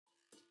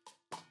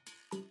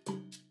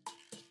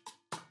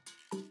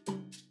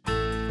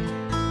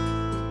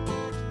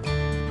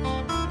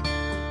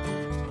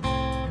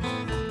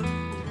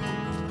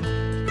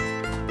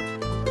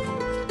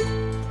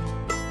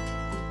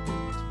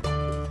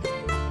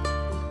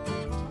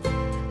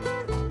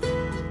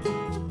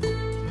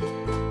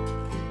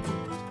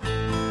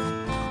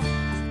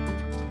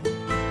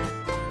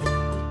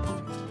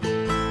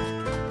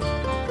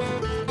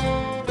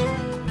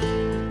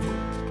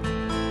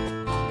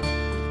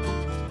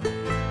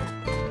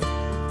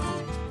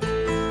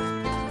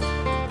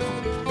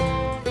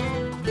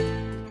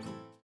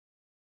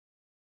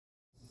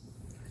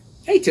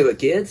Hey to it,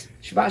 kids.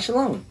 Shabbat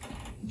Shalom.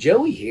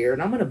 Joey here,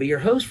 and I'm going to be your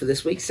host for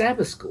this week's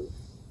Sabbath School.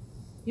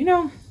 You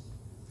know,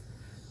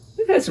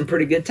 we've had some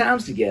pretty good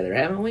times together,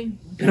 haven't we?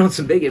 Been on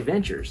some big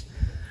adventures.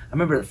 I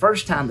remember the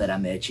first time that I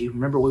met you.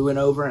 Remember we went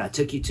over and I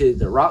took you to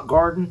the rock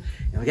garden,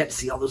 and we got to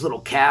see all those little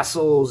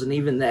castles and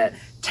even that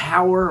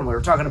tower, and we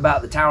were talking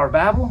about the Tower of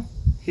Babel?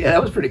 Yeah,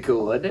 that was pretty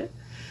cool, wasn't it?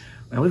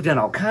 And we've done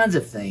all kinds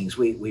of things.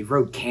 We've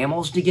rode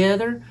camels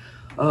together.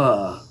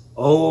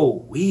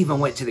 We even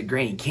went to the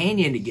Grand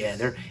Canyon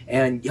together,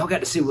 and y'all got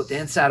to see what the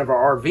inside of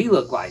our RV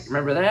looked like.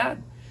 Remember that?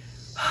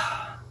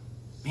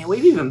 Man,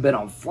 we've even been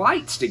on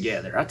flights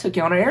together. I took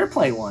you on an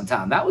airplane one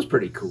time. That was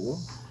pretty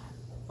cool.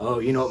 Oh,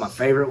 you know what my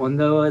favorite one,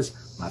 though, is?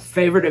 My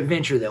favorite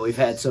adventure that we've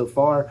had so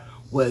far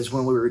was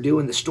when we were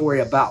doing the story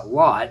about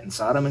Lot and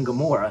Sodom and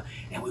Gomorrah,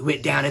 and we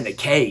went down in the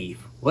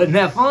cave. Wasn't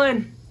that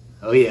fun?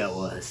 Oh, yeah, it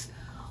was.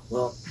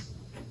 Well,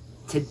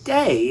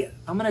 today,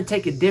 I'm going to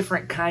take a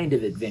different kind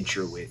of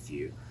adventure with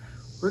you.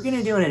 We're going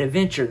to do an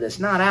adventure that's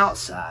not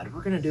outside.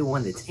 We're going to do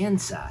one that's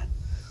inside.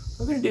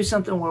 We're going to do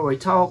something where we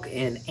talk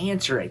and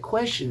answer a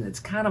question that's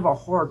kind of a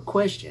hard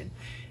question.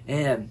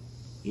 And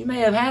you may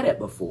have had it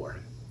before.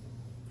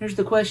 Here's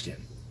the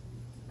question.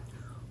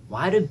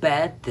 Why do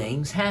bad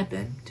things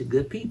happen to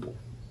good people?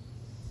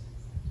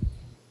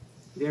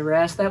 Have you ever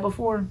asked that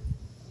before?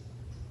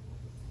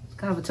 It's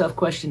kind of a tough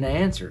question to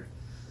answer.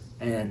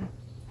 And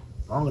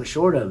long and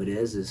short of it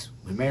is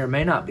we may or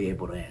may not be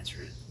able to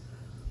answer it.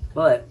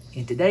 But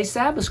in today's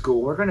Sabbath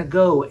School, we're going to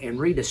go and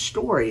read a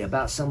story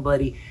about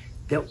somebody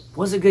that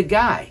was a good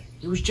guy.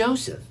 It was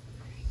Joseph.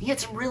 He had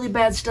some really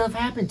bad stuff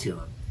happen to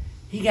him.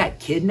 He got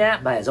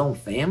kidnapped by his own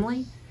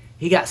family.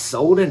 He got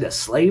sold into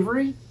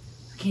slavery.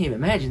 I can't even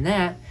imagine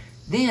that.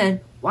 Then,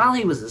 while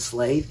he was a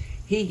slave,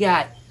 he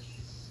got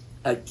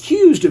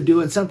accused of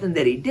doing something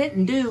that he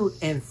didn't do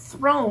and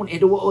thrown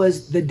into what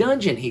was the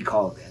dungeon, he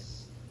called it.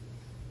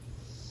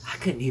 I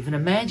couldn't even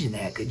imagine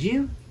that, could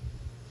you?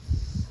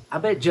 I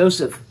bet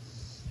Joseph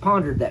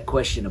pondered that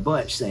question a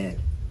bunch, saying,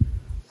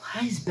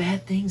 why is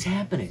bad things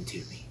happening to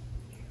me?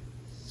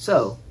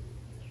 So,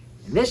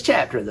 in this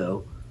chapter,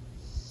 though,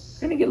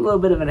 we're going to get a little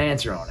bit of an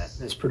answer on it.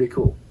 That's pretty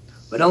cool.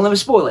 But don't let me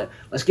spoil it.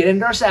 Let's get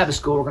into our Sabbath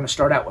School. We're going to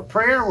start out with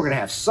prayer. We're going to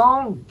have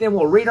song. Then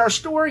we'll read our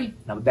story. And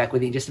I'll be back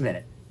with you in just a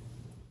minute.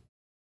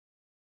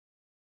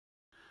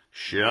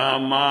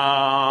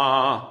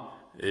 Shema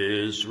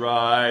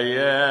Israel,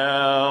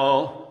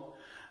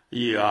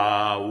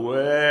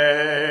 Yahweh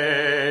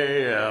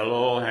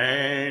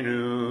Eloheinu,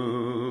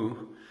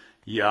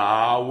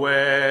 Yahweh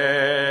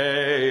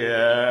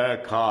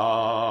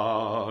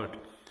Echad,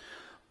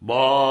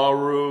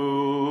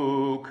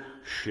 Baruch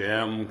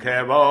Shem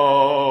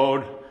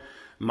Kevod,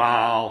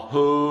 Malchuto,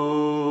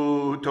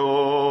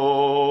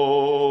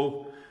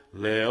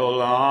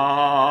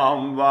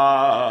 Leolam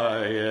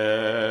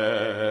Vayed.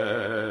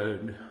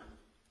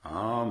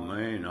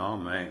 Amen,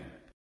 amen.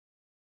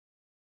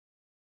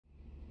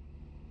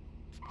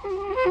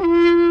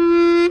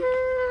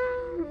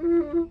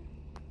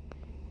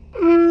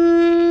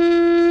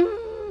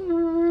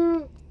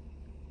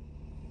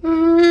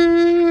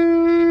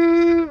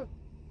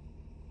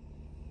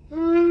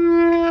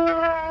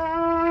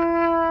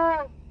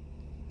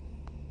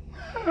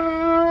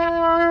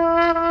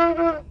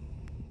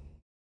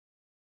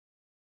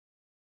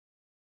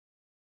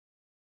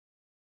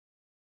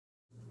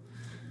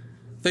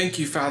 Thank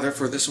you, Father,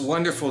 for this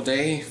wonderful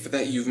day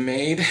that you've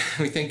made.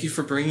 We thank you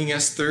for bringing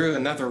us through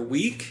another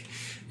week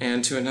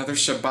and to another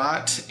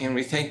Shabbat. And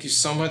we thank you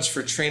so much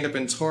for Trained Up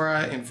in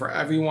Torah and for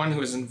everyone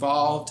who is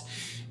involved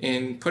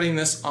in putting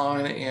this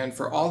on and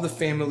for all the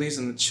families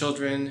and the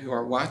children who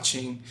are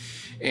watching.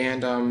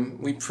 And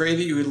we pray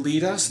that you would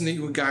lead us and that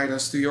you would guide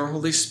us through your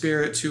Holy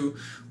Spirit to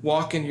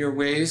walk in your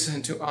ways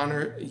and to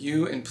honor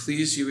you and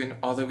please you in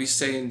all that we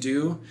say and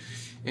do.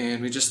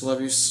 And we just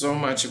love you so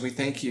much, and we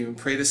thank you and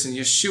pray this in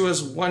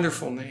Yeshua's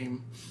wonderful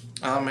name.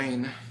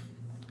 Amen.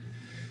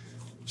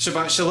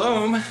 Shabbat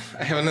Shalom.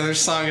 I have another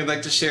song I'd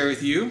like to share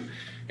with you,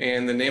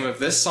 and the name of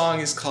this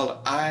song is called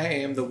I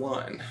Am the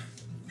One.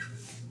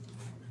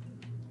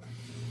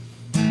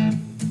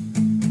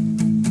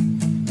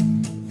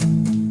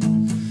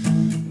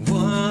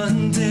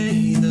 One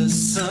day the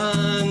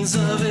sons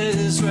of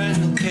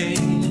Israel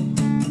came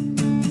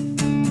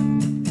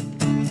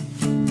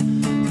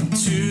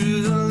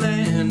to the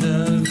land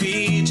of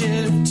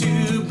Egypt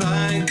to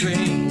buy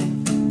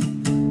grain.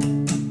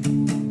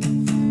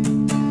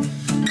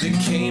 They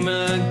came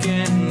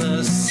again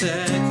the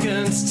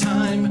second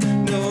time,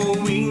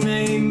 knowing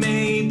they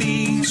may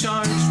be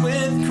charged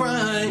with crime.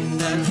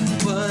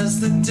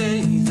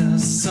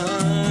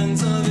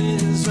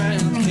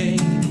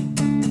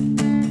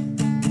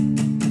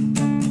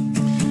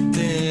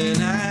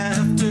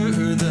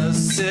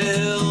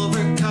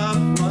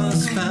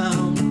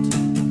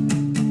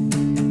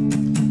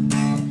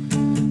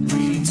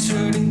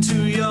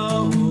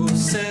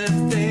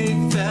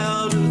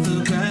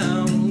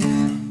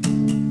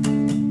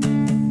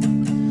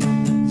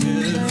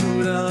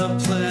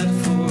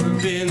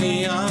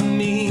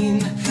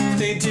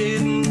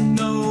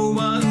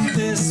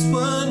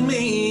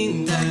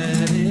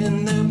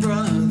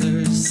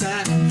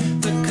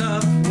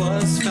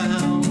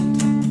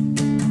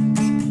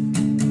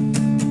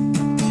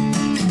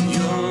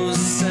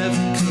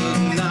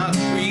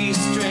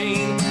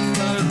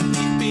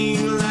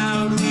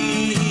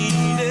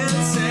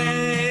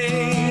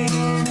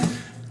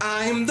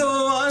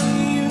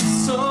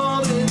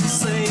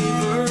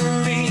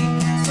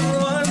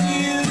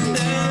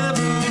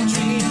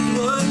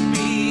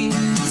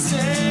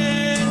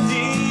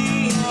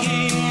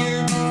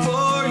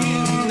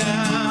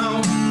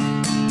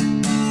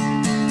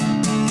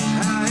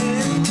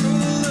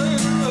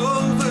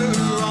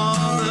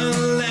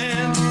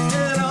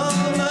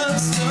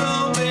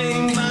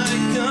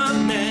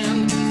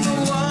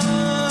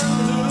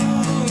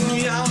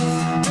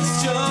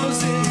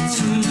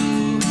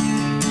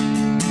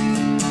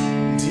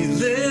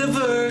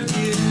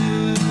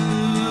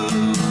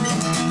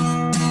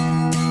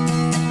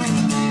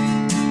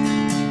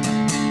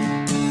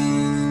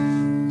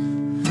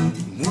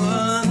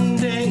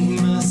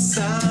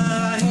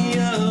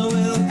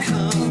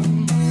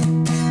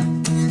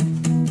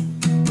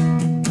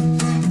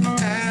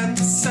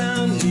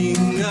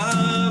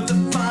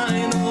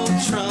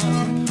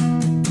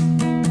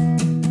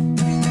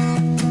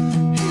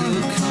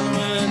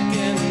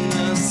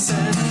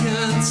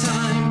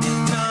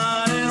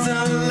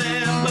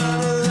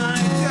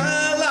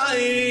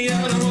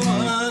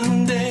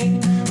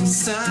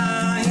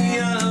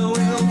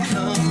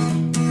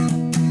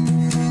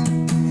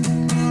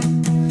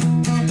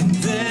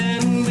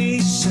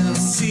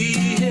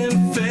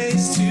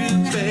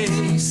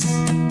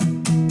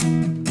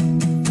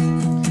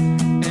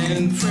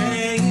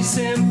 praise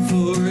him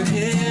for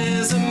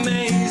his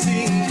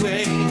amazing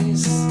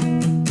ways,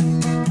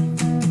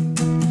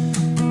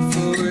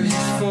 for his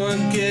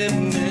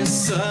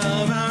forgiveness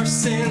of our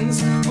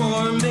sins,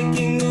 for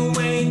making a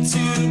way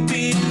to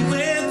be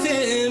with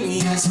him.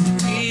 Yes,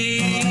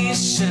 we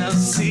shall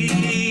see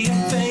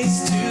him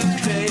face to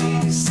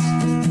face.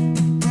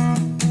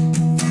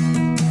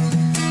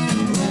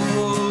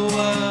 Oh,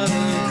 what a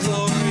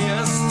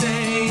glorious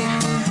day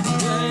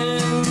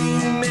when we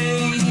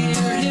may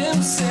hear him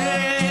say,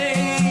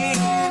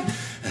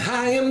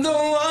 I am the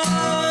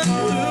one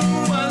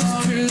who was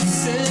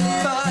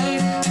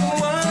crucified, the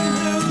one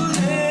who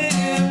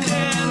lived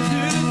and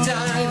who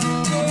died,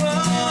 the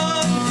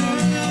one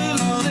who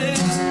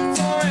lives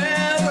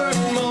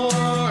forevermore.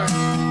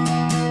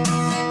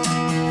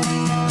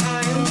 I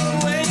am the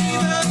way,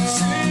 the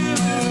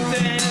truth,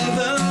 and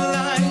the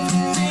life,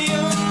 the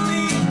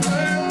only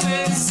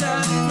perfect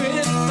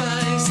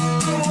sacrifice,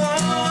 the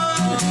one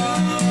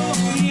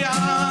who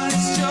God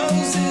has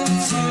chosen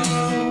to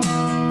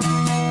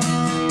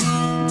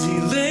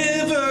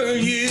deliver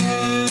you.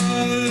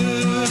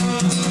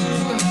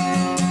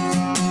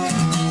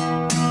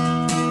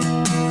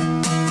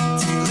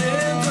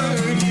 Deliver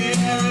you.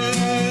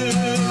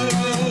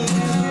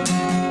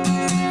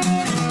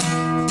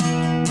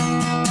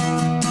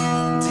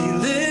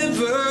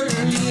 Deliver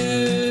you.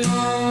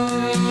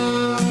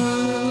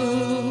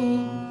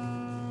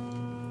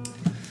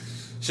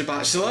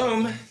 Shabbat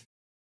Shalom.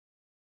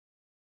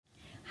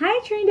 Hi,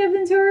 Trained Up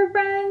in Torah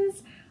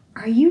friends!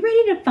 Are you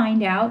ready to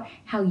find out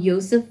how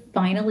Yosef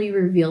finally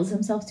reveals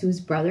himself to his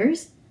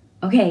brothers?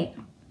 Okay,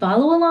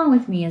 follow along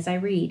with me as I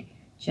read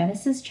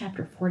Genesis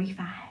chapter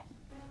 45.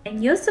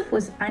 And Yosef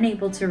was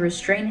unable to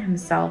restrain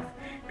himself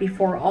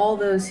before all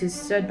those who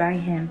stood by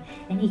him,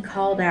 and he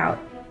called out,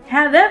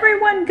 Have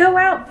everyone go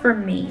out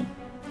from me!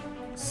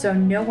 So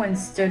no one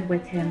stood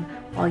with him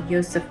while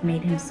Yosef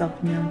made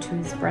himself known to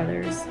his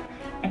brothers.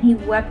 And he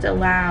wept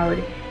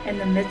aloud, and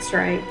the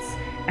Mitzrites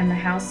and the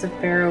house of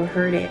Pharaoh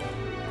heard it.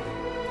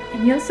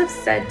 And Yosef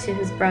said to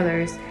his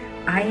brothers,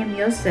 I am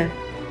Yosef.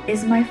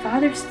 Is my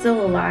father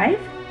still alive?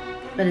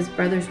 But his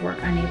brothers were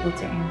unable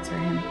to answer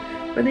him,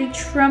 for they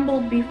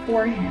trembled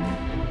before him.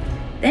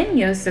 Then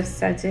Yosef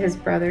said to his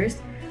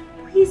brothers,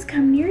 Please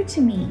come near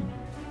to me.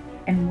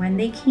 And when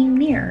they came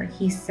near,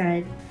 he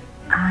said,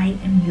 I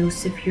am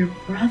Yosef, your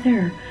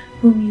brother,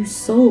 whom you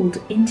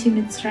sold into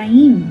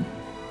Mitzrayim.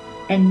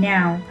 And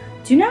now,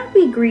 do not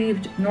be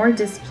grieved nor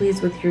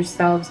displeased with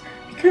yourselves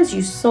because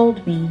you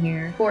sold me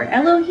here. For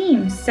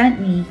Elohim sent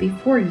me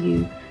before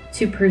you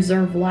to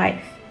preserve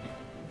life.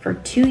 For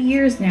 2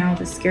 years now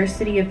the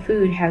scarcity of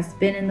food has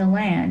been in the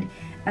land,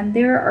 and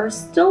there are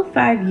still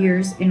 5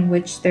 years in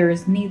which there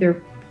is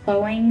neither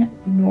plowing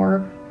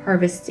nor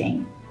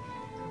harvesting.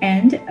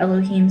 And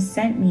Elohim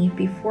sent me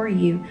before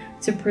you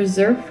to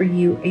preserve for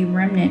you a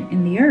remnant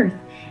in the earth,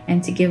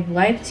 and to give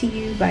life to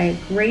you by a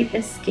great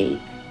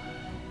escape.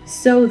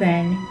 So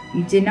then,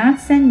 you did not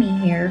send me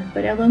here,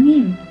 but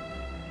Elohim.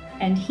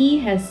 And he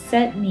has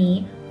set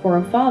me for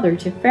a father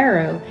to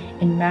Pharaoh,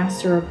 and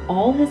master of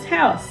all his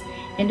house,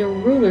 and a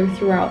ruler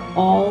throughout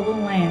all the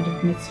land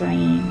of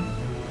Mitzrayim.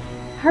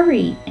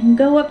 Hurry, and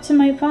go up to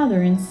my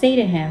father, and say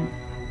to him,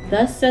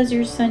 Thus says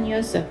your son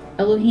Yosef,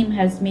 Elohim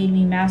has made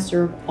me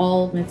master of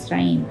all of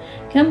Mitzrayim.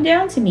 Come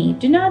down to me,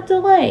 do not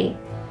delay.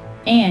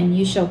 And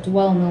you shall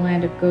dwell in the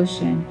land of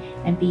Goshen,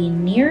 and be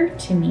near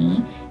to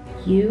me,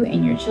 you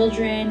and your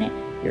children,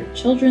 your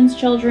children's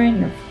children,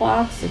 your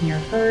flocks and your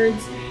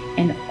herds,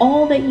 and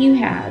all that you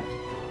have.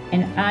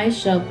 And I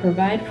shall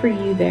provide for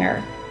you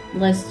there,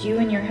 lest you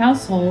and your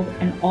household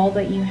and all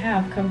that you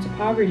have come to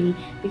poverty,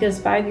 because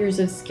 5 years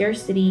of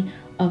scarcity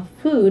of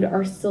food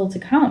are still to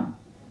come.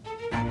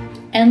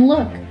 And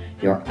look,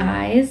 your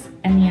eyes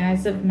and the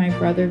eyes of my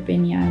brother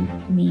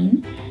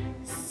Binyamin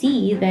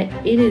see that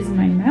it is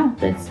my mouth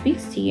that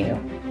speaks to you.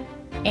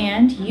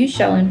 And you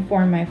shall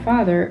inform my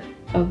father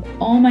of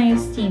all my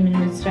esteem in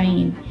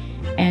Mitzrayim,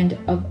 and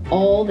of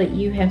all that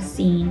you have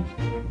seen.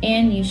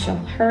 And you shall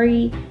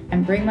hurry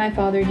and bring my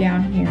father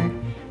down here.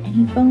 And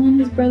he fell on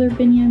his brother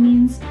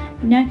Binyamin's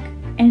neck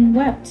and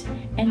wept,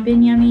 and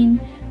Binyamin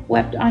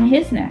wept on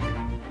his neck.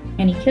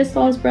 And he kissed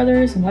all his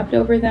brothers and wept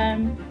over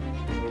them.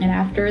 And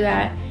after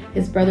that,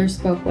 his brothers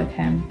spoke with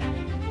him.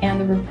 And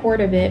the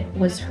report of it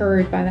was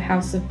heard by the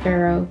house of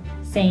Pharaoh,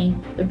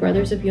 saying, The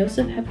brothers of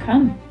Yosef have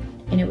come.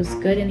 And it was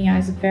good in the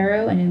eyes of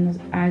Pharaoh and in the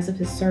eyes of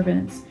his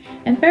servants.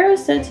 And Pharaoh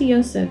said to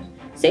Yosef,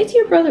 Say to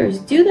your brothers,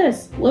 Do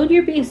this, load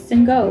your beasts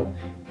and go.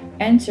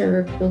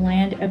 Enter the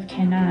land of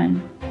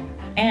Canaan,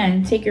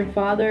 and take your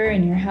father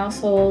and your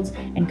households,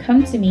 and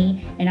come to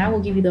me, and I will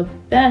give you the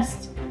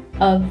best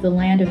of the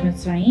land of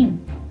Mitzrayim.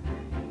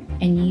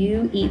 And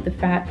you eat the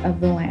fat of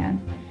the land.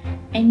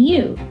 And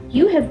you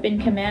have been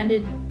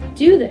commanded,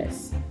 do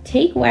this.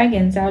 Take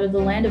wagons out of the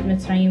land of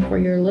Mitzrayim for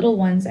your little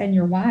ones and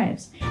your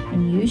wives,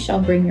 and you shall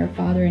bring your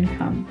father and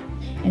come.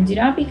 And do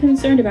not be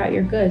concerned about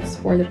your goods,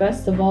 for the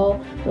best of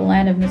all the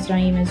land of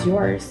Mitzrayim is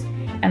yours.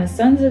 And the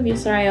sons of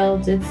Israel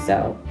did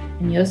so.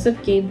 And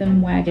Joseph gave them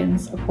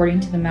wagons according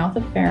to the mouth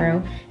of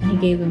Pharaoh, and he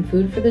gave them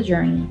food for the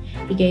journey.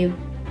 He gave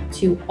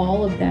to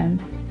all of them,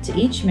 to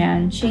each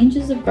man,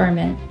 changes of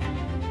garment.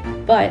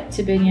 But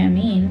to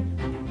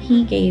Benjamin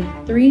he gave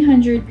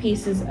 300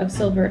 pieces of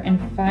silver and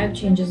 5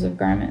 changes of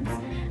garments.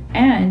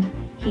 And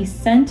he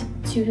sent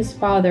to his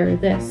father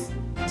this: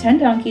 10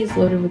 donkeys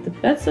loaded with the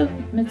best of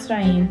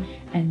Mitzrayim,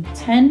 and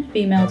 10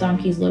 female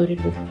donkeys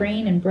loaded with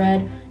grain and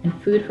bread and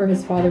food for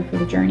his father for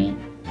the journey.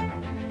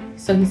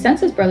 So he sent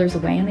his brothers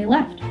away, and they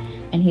left.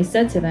 And he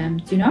said to them,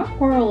 "Do not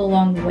quarrel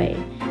along the way."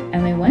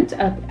 And they went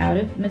up out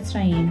of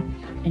Mitzrayim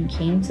and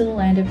came to the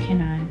land of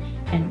Canaan,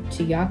 and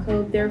to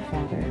Jacob their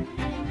father.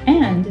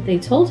 And they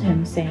told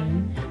him,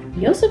 saying,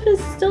 "Joseph is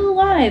still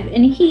alive,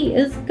 and he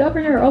is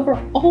governor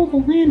over all the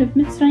land of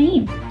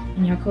Mitzrayim."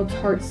 And Jacob's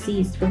heart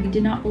ceased, for he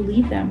did not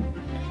believe them.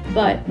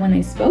 But when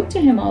they spoke to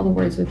him all the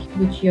words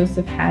which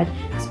Joseph had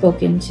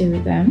spoken to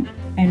them,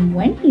 and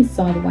when he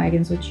saw the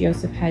wagons which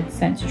Joseph had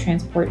sent to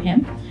transport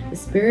him, the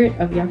spirit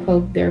of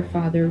Jacob their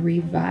father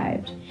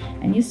revived.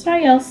 And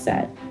Yisrael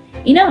said,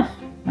 "Enough!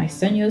 My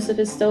son Joseph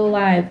is still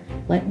alive.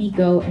 Let me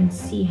go and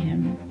see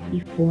him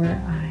before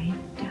I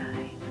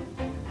die."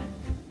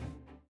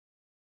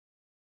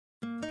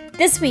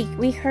 This week,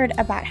 we heard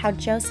about how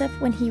Joseph,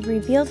 when he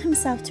revealed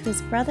himself to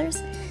his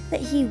brothers,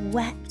 that he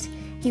wept.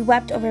 He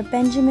wept over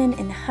Benjamin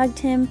and hugged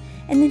him,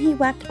 and then he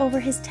wept over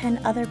his 10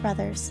 other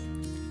brothers.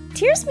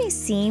 Tears may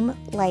seem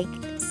like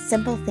a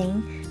simple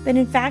thing, but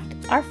in fact,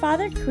 our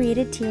Father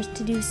created tears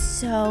to do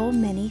so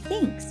many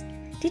things.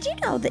 Did you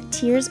know that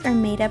tears are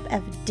made up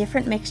of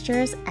different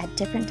mixtures at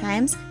different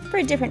times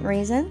for different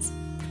reasons?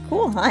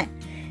 Cool, huh?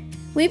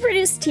 We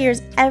produce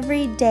tears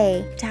every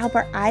day to help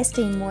our eyes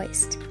stay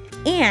moist.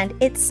 And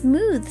it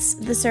smooths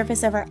the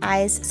surface of our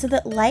eyes so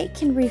that light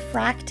can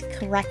refract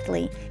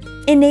correctly,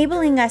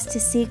 enabling us to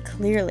see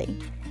clearly.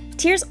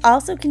 Tears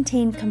also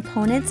contain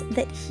components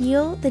that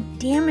heal the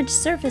damaged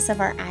surface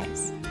of our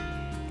eyes.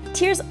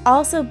 Tears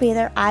also bathe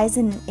our eyes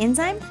in an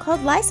enzyme called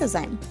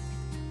lysozyme.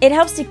 It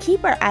helps to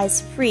keep our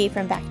eyes free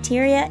from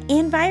bacteria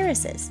and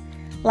viruses.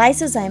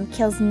 Lysozyme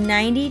kills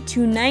 90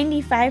 to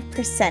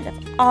 95% of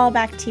all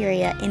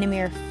bacteria in a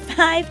mere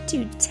 5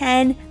 to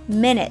 10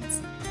 minutes.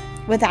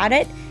 Without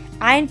it,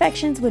 eye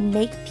infections would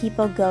make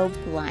people go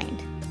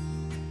blind.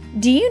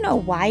 Do you know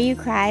why you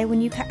cry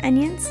when you cut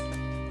onions?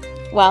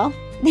 Well,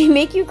 they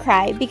make you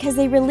cry because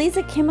they release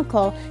a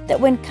chemical that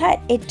when cut,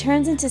 it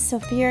turns into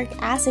sulfuric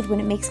acid when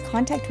it makes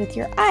contact with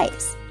your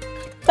eyes.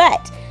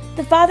 But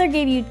the Father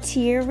gave you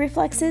tear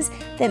reflexes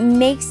that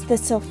makes the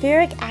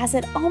sulfuric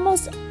acid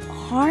almost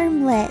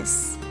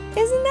harmless.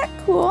 Isn't that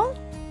cool?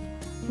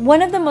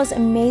 One of the most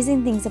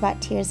amazing things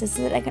about tears is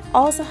that it can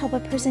also help a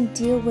person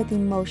deal with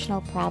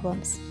emotional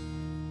problems.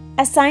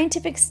 A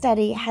scientific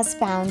study has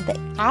found that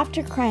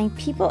after crying,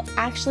 people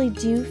actually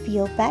do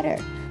feel better,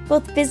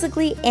 both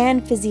physically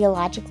and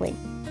physiologically.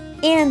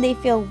 And they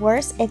feel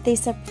worse if they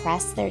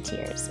suppress their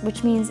tears,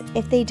 which means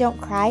if they don't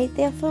cry,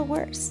 they'll feel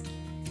worse.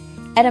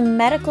 At a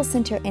medical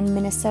center in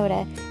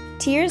Minnesota,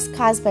 tears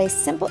caused by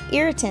simple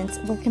irritants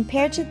were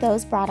compared to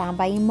those brought on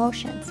by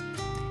emotions.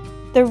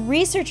 The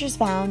researchers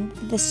found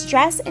that the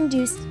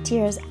stress-induced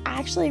tears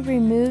actually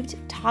removed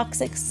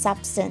toxic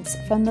substance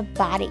from the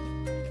body.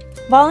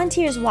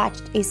 Volunteers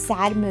watched a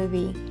sad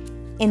movie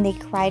and they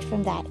cried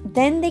from that.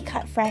 Then they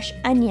cut fresh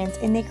onions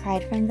and they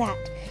cried from that.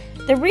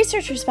 The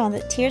researchers found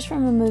that tears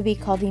from a movie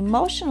called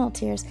emotional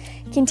tears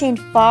contained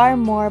far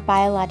more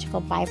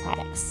biological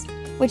byproducts,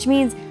 which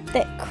means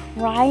that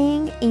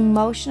crying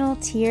emotional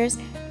tears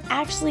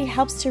actually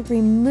helps to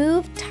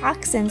remove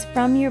toxins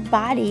from your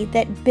body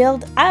that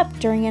build up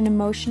during an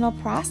emotional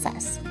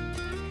process.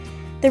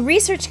 The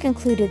research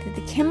concluded that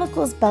the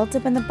chemicals built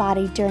up in the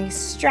body during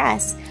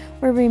stress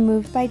were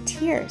removed by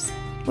tears,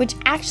 which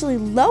actually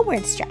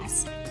lowered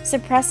stress.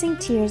 Suppressing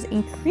tears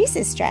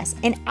increases stress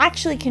and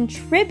actually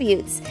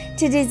contributes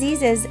to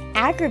diseases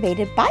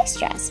aggravated by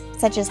stress,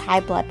 such as high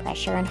blood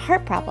pressure and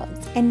heart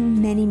problems, and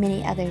many,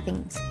 many other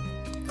things.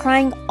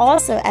 Crying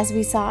also, as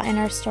we saw in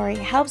our story,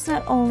 helps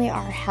not only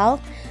our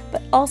health,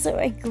 but also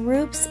a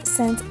group's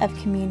sense of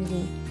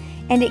community,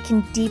 and it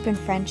can deepen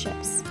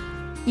friendships.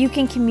 You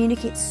can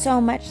communicate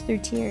so much through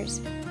tears.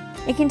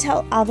 It can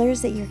tell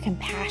others that you're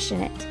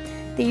compassionate,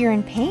 that you're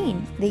in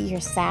pain, that you're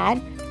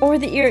sad, or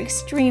that you're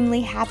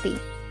extremely happy.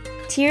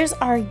 Tears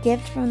are a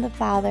gift from the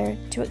Father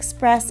to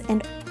express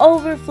and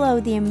overflow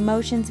the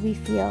emotions we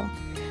feel,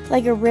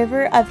 like a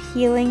river of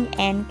healing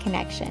and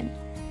connection.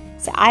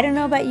 So I don't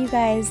know about you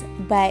guys,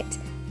 but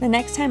the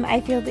next time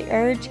I feel the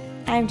urge,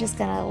 I'm just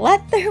gonna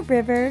let the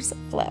rivers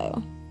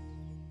flow.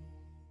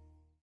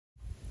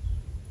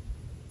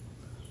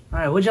 All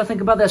right, what'd y'all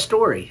think about that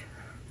story?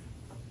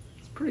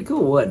 It's pretty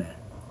cool, wasn't it?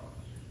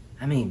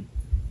 I mean,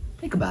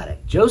 think about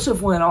it.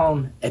 Joseph went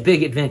on a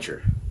big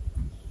adventure.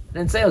 I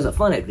didn't say it was a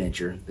fun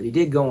adventure, but he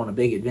did go on a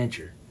big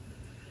adventure.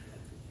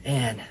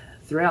 And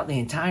throughout the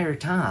entire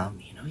time,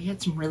 he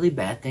had some really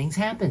bad things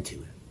happen to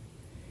him.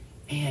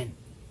 And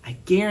I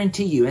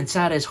guarantee you,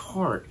 inside his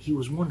heart, he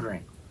was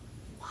wondering,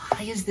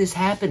 why is this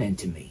happening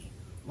to me?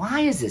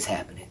 Why is this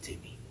happening to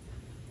me?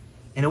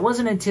 And it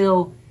wasn't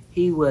until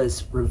he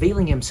was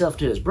revealing himself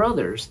to his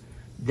brothers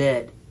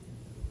that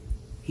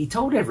he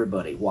told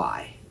everybody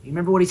why. You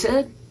remember what he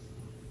said?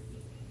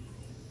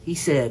 He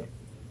said,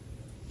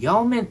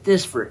 y'all meant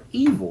this for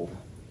evil,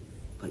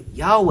 but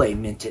Yahweh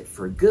meant it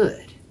for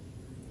good.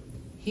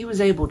 He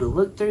was able to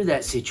look through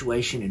that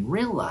situation and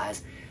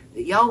realize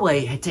that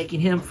Yahweh had taken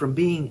him from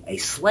being a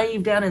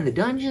slave down in the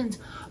dungeons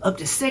up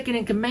to second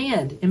in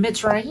command in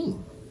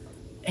Mitzrayim.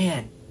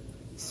 And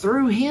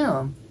through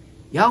him,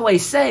 Yahweh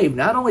saved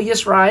not only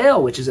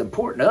Israel, which is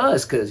important to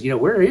us because,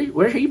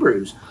 we're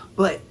Hebrews,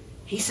 but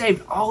he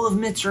saved all of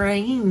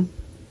Mitzrayim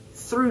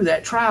through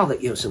that trial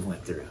that Joseph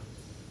went through.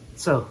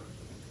 So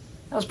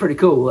that was pretty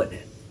cool, wasn't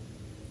it?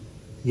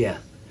 Yeah.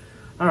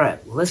 All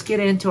right, well, let's get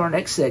into our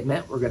next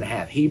segment. We're going to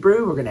have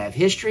Hebrew, we're going to have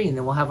history, and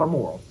then we'll have our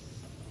moral.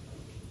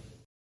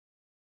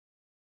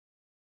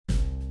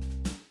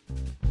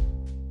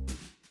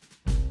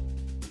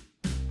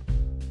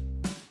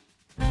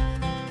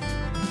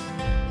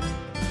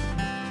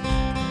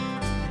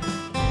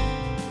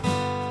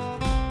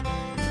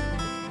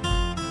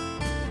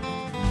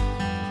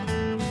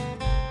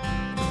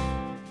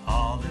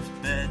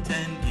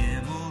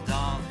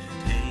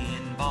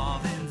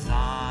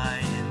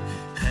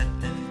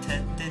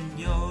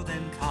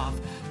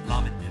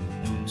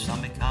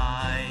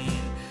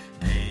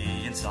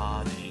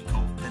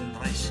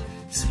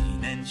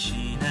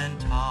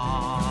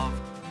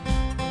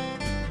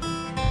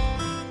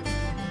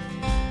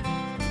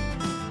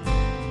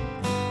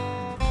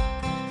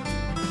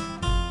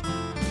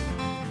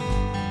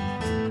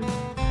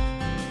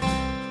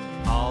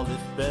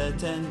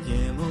 Beten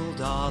Gimel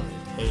Dalet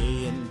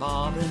Hey and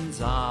Bob and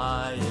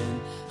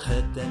Zion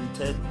Chet and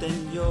Tet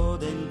and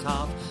Yod and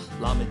Kaf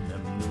Lamed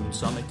Mem Nun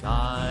Samek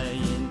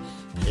Ayin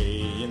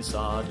Hey and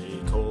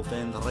Sade Kof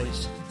and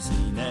Resh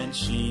Sin and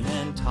Shin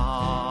and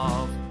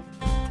Tav.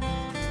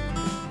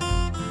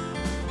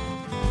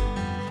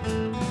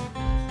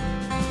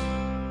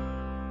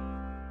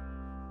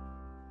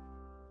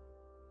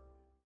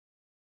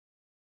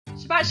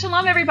 Shabbat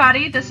Shalom,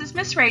 everybody. This is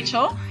Miss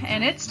Rachel,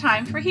 and it's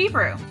time for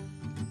Hebrew.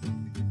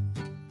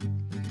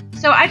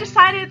 So I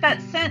decided that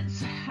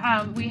since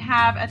we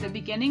have at the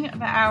beginning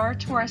of our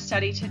Torah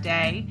study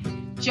today,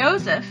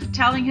 Joseph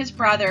telling his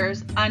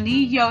brothers,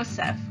 Ani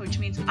Yosef, which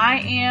means I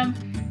am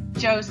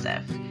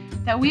Joseph,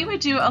 that we would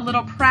do a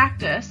little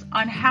practice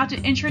on how to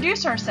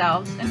introduce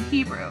ourselves in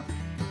Hebrew.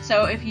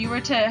 So if you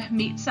were to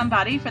meet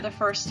somebody for the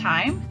first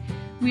time,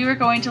 we were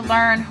going to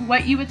learn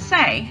what you would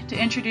say to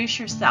introduce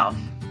yourself.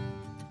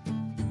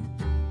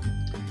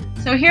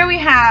 So here we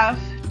have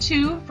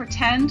two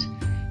pretend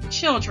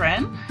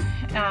children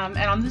and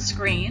on the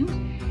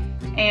screen,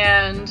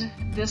 and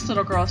this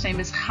little girl's name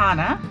is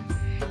Hannah,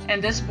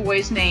 and this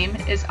boy's name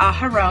is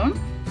Aharon,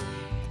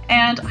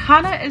 and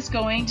Hannah is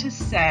going to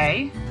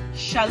say,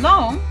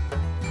 Shalom,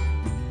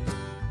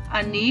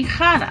 Ani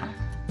Hannah,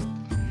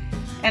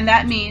 and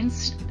that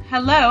means,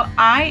 hello,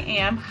 I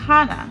am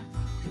Hannah.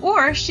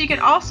 Or she could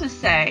also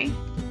say,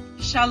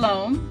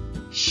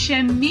 Shalom,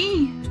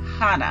 Shemi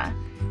Hannah.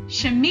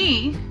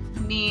 Shemi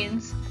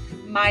means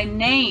my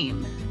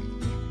name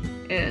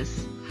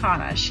is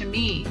Hannah.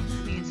 Shemi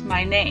means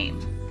my name.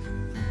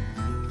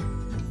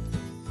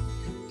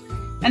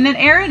 And then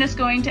Aaron is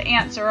going to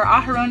answer, or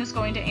Aharon is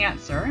going to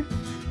answer,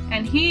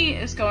 and he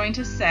is going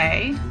to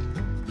say,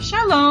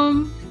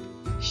 Shalom,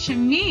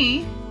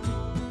 Shemi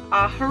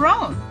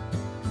Aharon.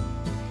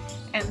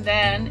 And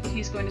then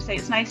he's going to say,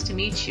 it's nice to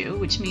meet you,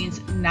 which means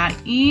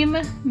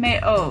Na'im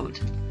Me'od.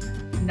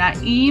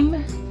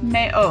 Na'im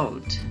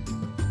Me'od.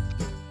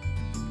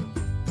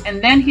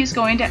 And then he's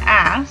going to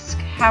ask,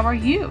 how are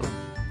you?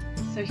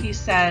 So he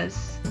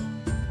says,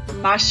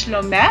 Ma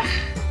shlomech?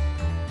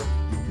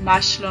 Ma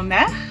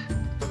shlomech?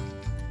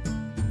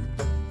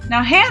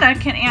 Now Hannah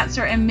can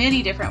answer in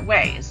many different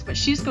ways, but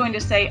she's going to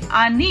say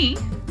Ani,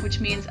 which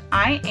means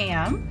I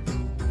am,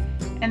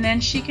 and then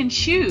she can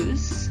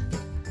choose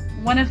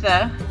one of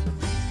the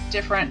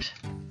different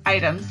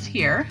items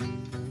here.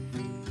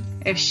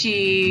 If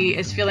she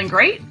is feeling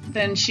great,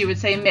 then she would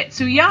say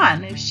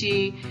Metsuyan. If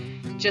she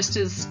just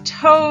is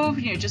Tov,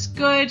 just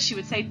good, she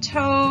would say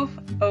Tov.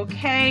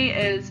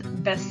 Okay is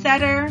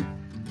Beseder.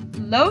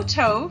 Lo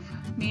Tov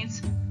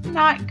means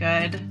not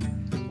good.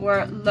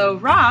 Or Lo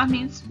Ra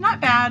means not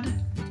bad.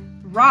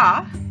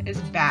 Ra is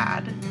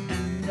bad,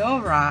 and No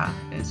Ra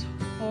is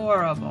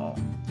horrible.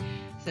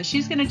 So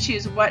she's going to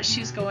choose how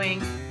she's going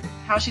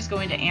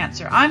to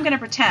answer. I'm going to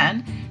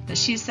pretend that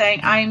she's saying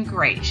I'm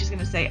great. She's going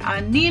to say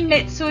Ani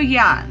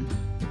Metsuyan.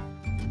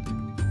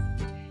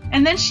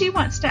 And then she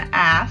wants to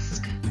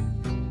ask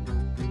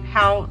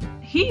how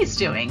he's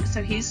doing.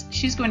 So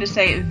she's going to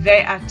say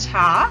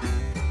Ve'ata,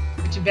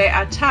 which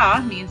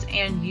Ve'ata means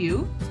and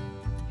you.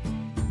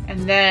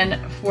 And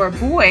then for a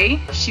boy,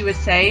 she would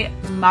say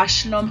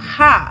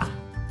Mashlomcha.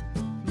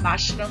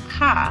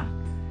 Mashlomcha.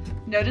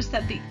 Notice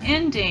that the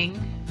ending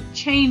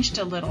changed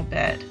a little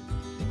bit.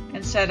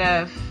 Instead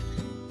of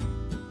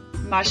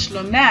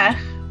Mashlomech,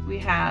 we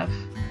have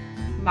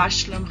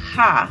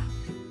Mashlomcha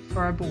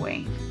for a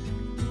boy.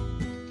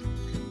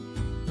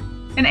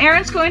 And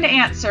Aaron's going to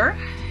answer,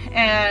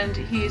 and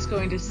he's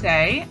going to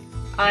say,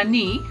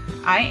 Ani,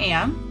 I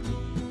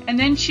am, and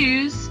then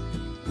choose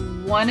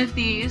one of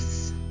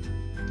these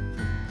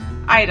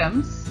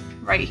items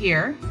right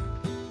here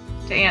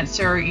to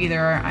answer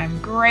either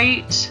I'm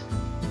great,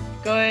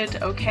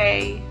 good,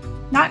 okay,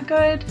 not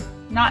good,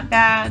 not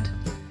bad,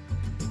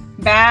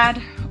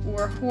 bad,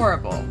 or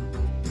horrible.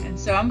 And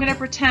so I'm going to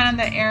pretend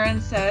that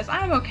Aaron says,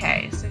 I'm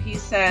okay. So he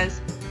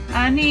says,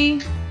 Ani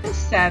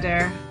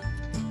beseder.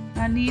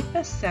 Ani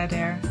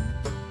beseder.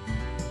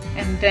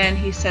 And then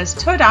he says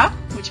toda,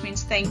 which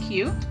means thank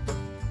you.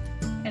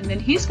 And then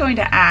he's going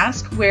to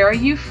ask, where are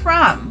you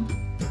from?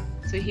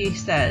 So he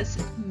says,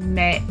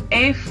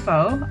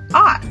 me'efo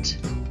at.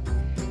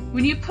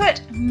 When you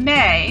put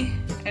me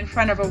in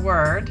front of a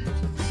word,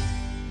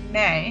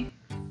 me,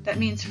 that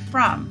means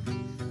from.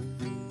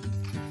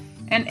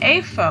 And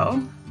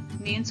efo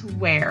means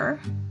where.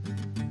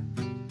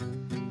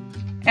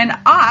 And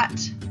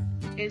at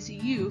is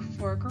you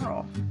for a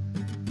girl.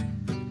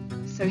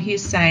 So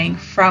he's saying,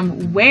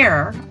 from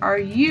where are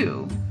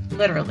you?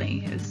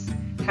 Literally is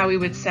how we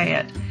would say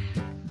it.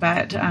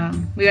 But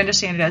we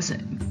understand it as,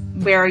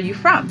 where are you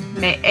from?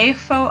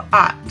 Me'efo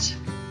at.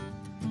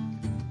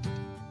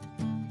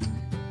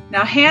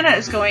 Now Hannah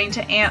is going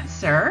to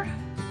answer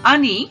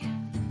Ani,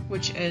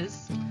 which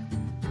is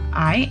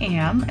I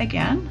am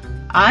again.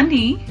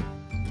 Ani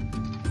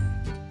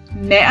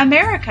me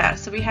America.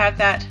 So we have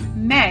that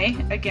me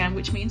again,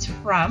 which means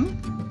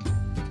from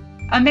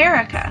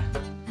America.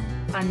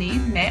 Ani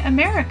me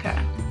America.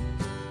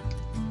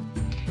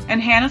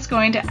 And Hannah's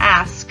going to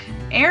ask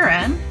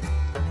Aaron,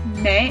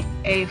 me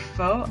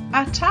efo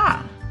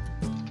ata.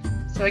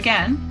 So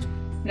again,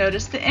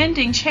 notice the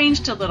ending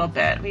changed a little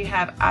bit. We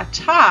have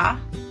ata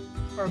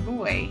for a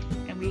boy,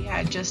 and we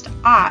had just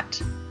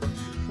at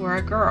for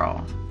a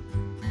girl.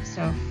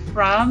 So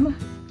from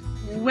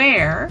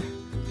where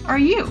are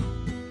you?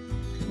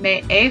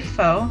 Me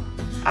efo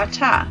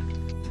ata.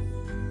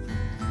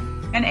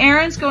 And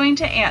Aaron's going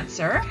to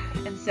answer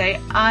and say,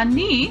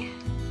 Ani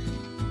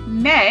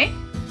me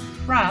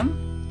from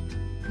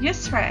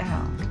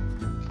Yisrael.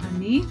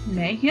 Ani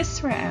me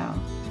Yisrael.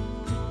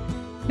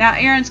 Now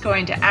Aaron's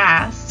going to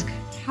ask,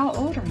 how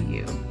old are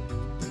you?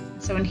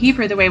 So in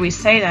Hebrew, the way we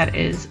say that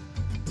is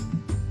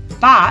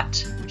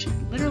bat, which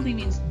literally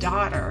means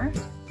daughter.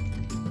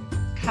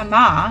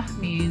 Kama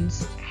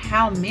means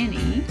how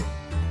many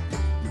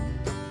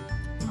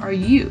are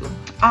you?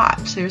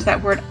 At. So there's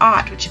that word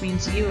at, which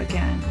means you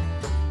again.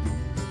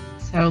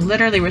 So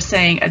literally we're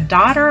saying a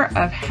daughter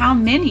of how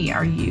many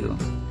are you?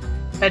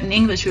 But in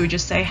English we would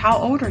just say, how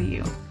old are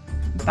you?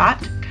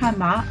 Bat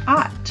kama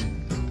at.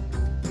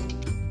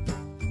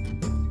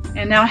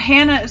 And now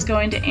Hannah is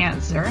going to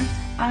answer,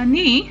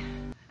 Ani,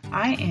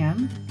 I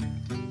am,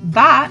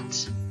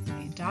 bat,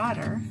 a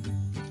daughter,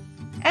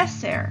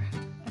 eser,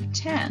 of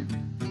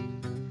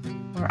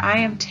 10, or I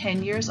am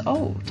 10 years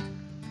old.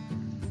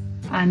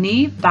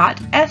 Ani bat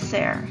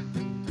eser.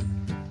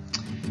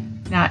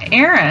 Now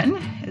Aaron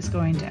is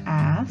going to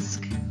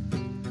ask,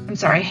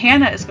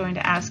 Hannah is going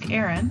to ask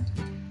Aaron,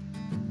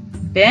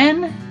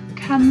 ben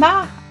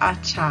kama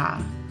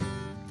ata,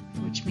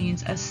 which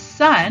means a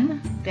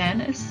son.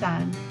 Ben is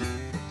son.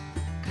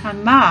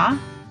 Kama,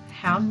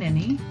 how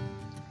many?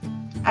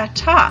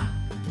 Ata,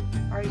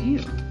 are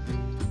you?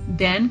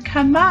 Ben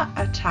kama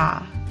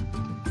ata,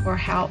 or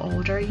how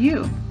old are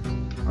you?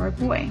 Or a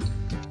boy.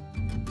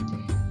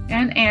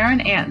 And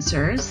Aaron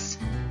answers,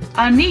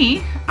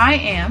 Ani, I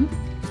am,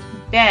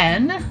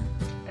 ben,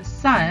 a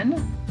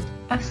son,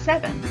 of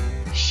 7,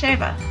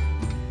 Sheva,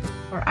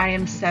 or I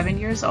am 7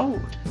 years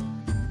old.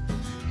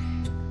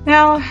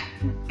 Now,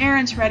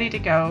 Aaron's ready to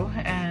go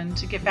and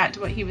to get back to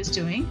what he was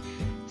doing.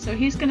 So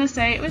he's going to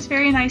say, it was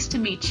very nice to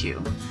meet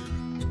you.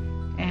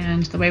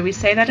 And the way we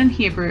say that in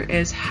Hebrew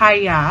is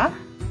haya,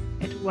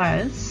 it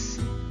was.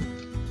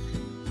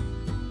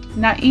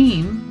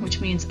 Na'im,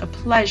 which means a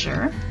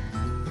pleasure.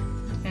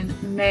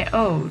 And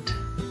me'od,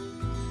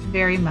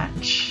 very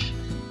much.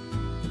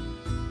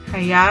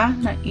 Haya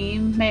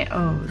na'im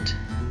me'od.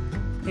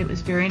 It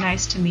was very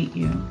nice to meet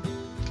you.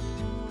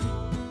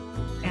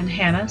 And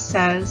Hannah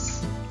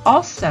says,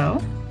 also,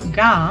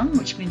 gam,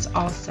 which means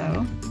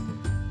also,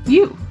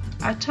 you,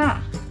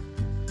 ata.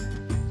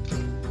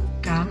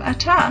 Gam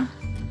ata.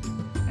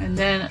 And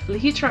then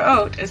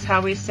lihitraot is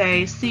how we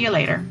say, see you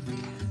later.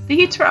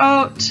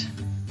 Lihitraot.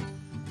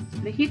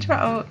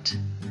 Lihitraot.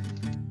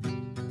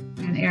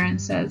 And Aaron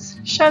says,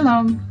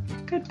 shalom,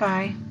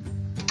 goodbye.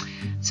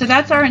 So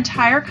that's our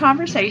entire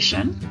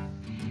conversation.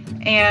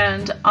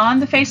 And on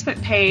the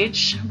Facebook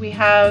page, we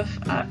have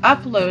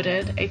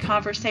uploaded a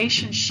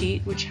conversation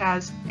sheet which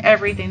has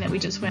everything that we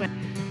just went.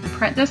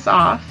 Print this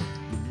off,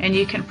 and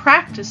you can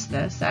practice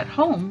this at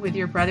home with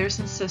your brothers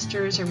and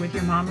sisters or with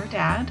your mom or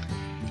dad,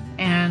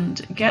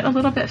 and get a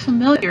little bit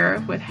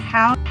familiar with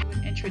how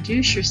to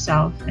introduce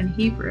yourself in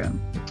Hebrew.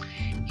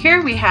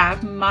 Here we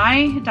have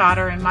my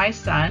daughter and my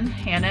son,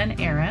 Hannah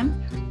and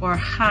Aaron, or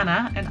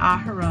Hannah and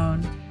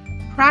Aharon,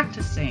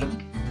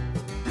 practicing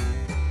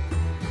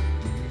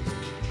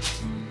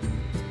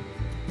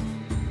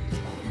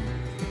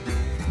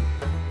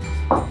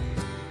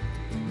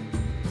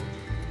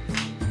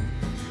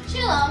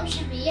Shalom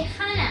Shabi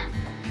Hana.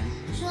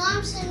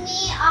 Shalom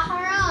Sani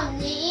Aharon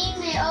Ni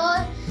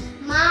Meod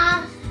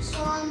Ma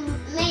Shalom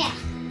Mea.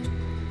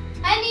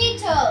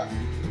 Anito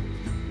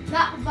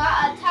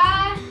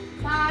Ma'va'ata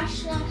Ma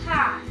Shalom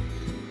Ha.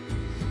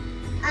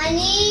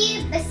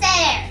 Ani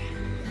Beser.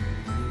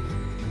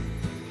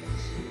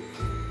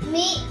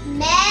 Me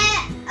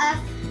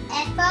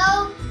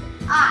Efo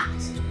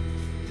Ot.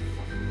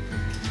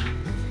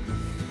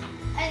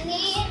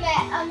 Ani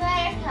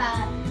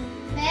America.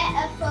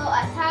 Efo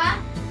Ata.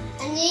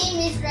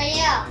 Ani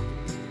Israel.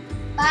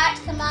 Bat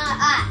Kama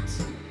At.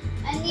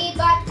 Ani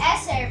Bat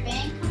Eser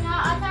Ben Kama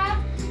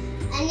Ata.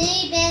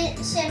 Ani Ben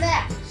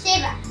Sheba.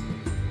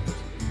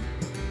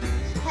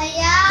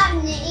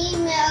 Hayab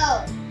Ne'im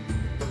Me'od.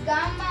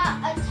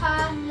 Gama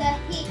Ata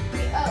Lahik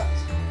Riot.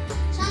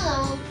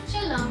 Shalom.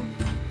 Shalom.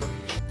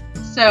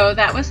 So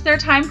that was their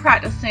time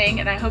practicing,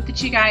 and I hope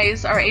that you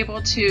guys are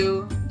able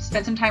to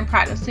spend some time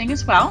practicing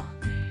as well.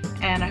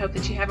 And I hope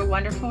that you have a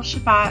wonderful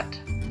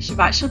Shabbat.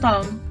 Shabbat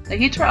Shalom.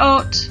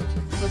 Lehitraot.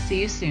 We'll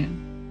see you soon.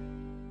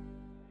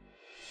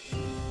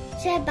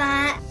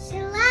 Shabbat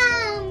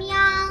Shalom,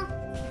 y'all.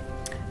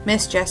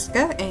 Miss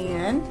Jessica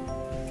and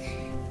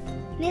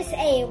Miss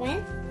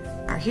Awen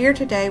are here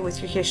today with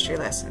your history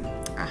lesson.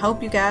 I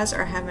hope you guys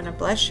are having a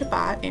blessed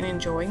Shabbat and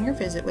enjoying your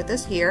visit with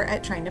us here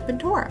at Trained Up in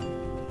Torah.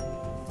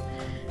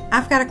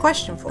 I've got a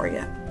question for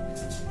you.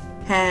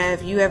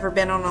 Have you ever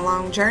been on a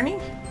long journey?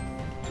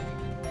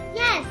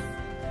 Yes.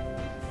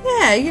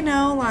 Yeah, you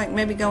know, like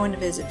maybe going to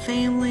visit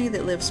family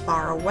that lives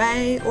far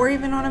away or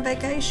even on a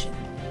vacation.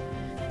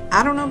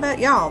 I don't know about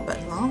y'all,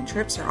 but long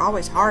trips are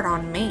always hard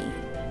on me.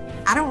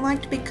 I don't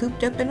like to be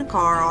cooped up in a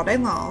car all day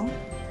long.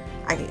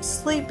 I get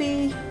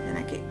sleepy and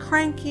I get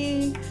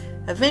cranky.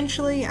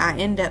 Eventually, I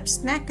end up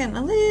snacking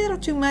a little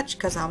too much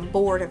because I'm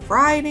bored of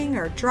riding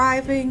or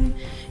driving,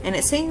 and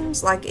it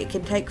seems like it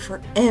can take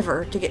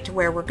forever to get to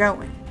where we're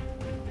going.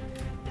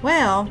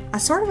 Well, I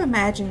sort of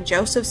imagine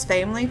Joseph's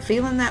family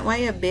feeling that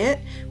way a bit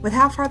with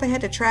how far they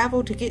had to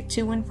travel to get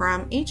to and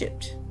from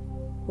Egypt.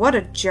 What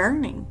a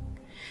journey!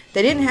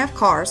 They didn't have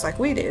cars like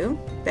we do.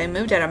 They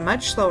moved at a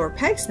much slower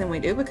pace than we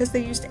do because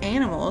they used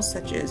animals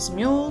such as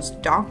mules,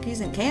 donkeys,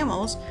 and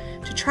camels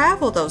to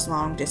travel those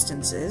long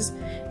distances,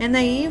 and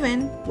they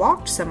even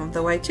walked some of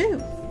the way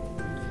too.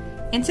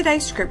 In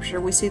today's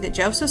scripture, we see that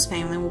Joseph's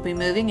family will be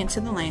moving into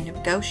the land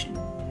of Goshen.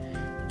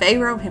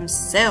 Pharaoh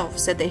himself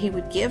said that he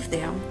would give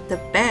them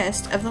the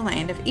best of the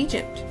land of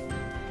Egypt.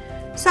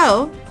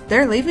 So,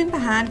 they're leaving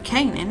behind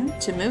Canaan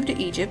to move to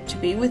Egypt to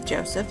be with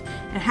Joseph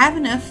and have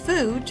enough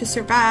food to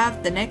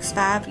survive the next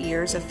 5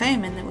 years of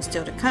famine that was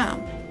still to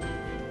come.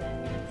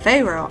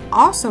 Pharaoh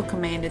also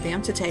commanded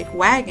them to take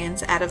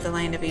wagons out of the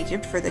land of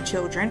Egypt for the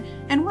children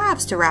and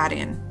wives to ride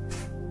in.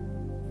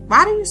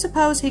 Why do you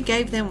suppose he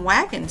gave them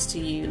wagons to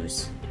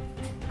use?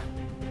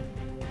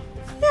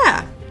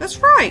 Yeah, that's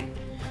right.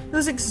 It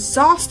was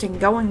exhausting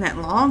going that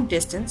long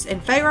distance,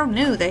 and Pharaoh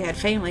knew they had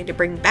family to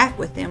bring back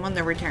with them on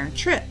their return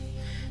trip.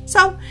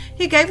 So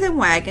he gave them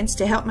wagons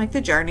to help make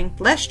the journey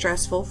less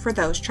stressful for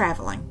those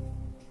traveling.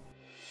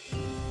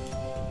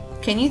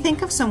 Can you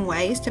think of some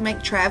ways to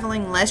make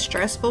traveling less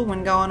stressful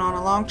when going on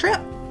a long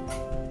trip?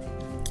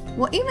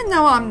 Well, even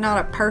though I'm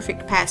not a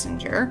perfect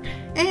passenger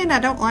and I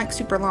don't like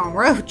super long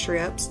road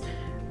trips,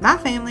 my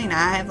family and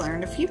I have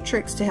learned a few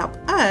tricks to help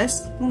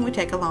us when we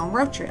take a long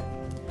road trip.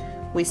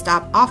 We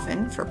stop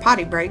often for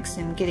potty breaks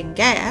and getting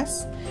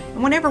gas,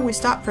 and whenever we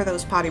stop for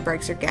those potty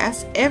breaks or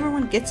gas,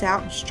 everyone gets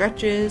out and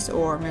stretches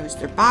or moves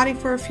their body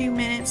for a few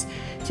minutes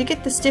to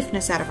get the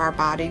stiffness out of our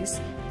bodies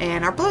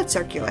and our blood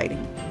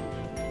circulating.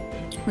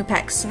 We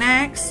pack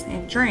snacks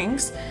and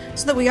drinks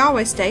so that we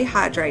always stay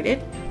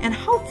hydrated and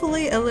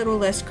hopefully a little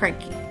less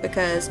cranky,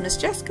 because Miss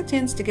Jessica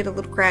tends to get a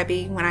little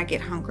crabby when I get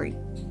hungry.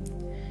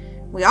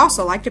 We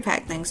also like to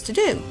pack things to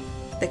do.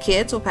 The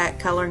kids will pack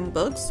coloring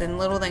books and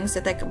little things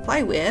that they can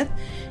play with,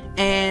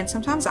 and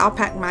sometimes I'll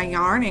pack my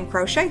yarn and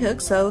crochet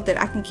hooks so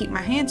that I can keep my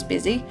hands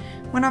busy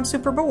when I'm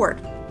super bored.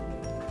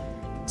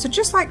 So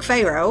just like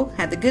Pharaoh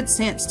had the good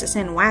sense to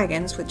send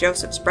wagons with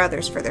Joseph's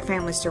brothers for their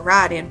families to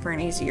ride in for an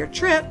easier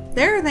trip,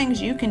 there are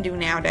things you can do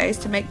nowadays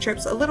to make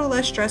trips a little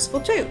less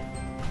stressful too.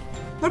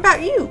 What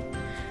about you?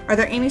 Are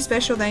there any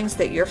special things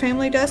that your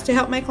family does to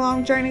help make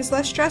long journeys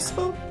less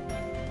stressful?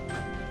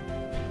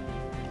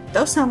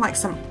 Those sound like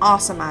some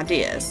awesome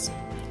ideas.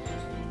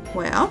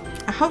 Well,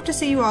 I hope to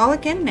see you all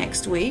again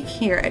next week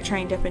here at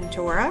Trained Up in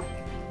Torah.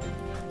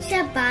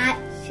 Shabbat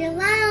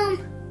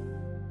Shalom.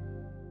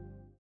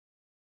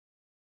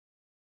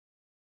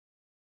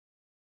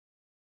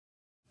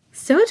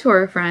 So,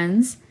 Torah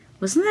friends,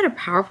 wasn't that a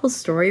powerful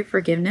story of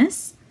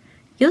forgiveness?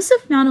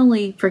 Joseph not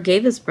only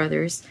forgave his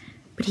brothers,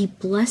 but he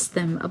blessed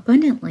them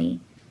abundantly.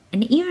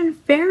 And even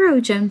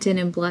Pharaoh jumped in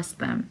and blessed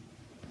them.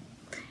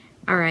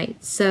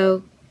 Alright,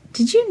 so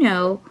did you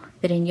know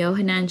that in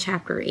Yohanan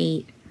chapter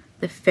 8,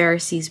 the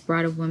Pharisees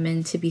brought a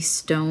woman to be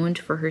stoned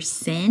for her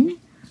sin?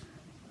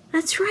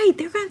 That's right,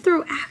 they're going to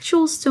throw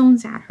actual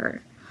stones at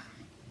her.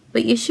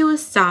 But Yeshua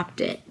stopped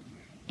it,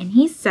 and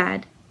he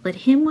said,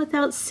 "Let him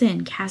without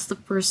sin cast the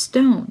first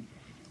stone."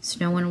 so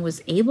no one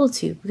was able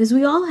to, because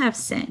we all have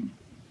sin.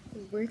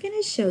 We're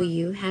going to show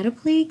you how to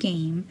play a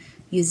game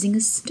using a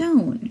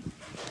stone.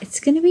 It's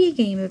going to be a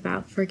game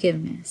about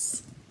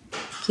forgiveness.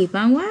 Keep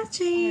on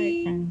watching. All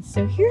right, friends,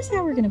 so here's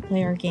how we're going to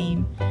play our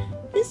game.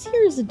 This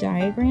here is a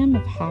diagram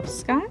of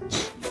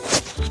hopscotch.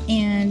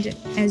 And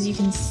as you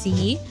can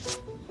see,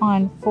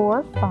 on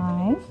 4,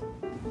 5,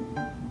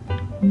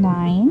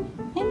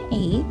 9, and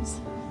 8,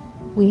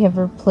 we have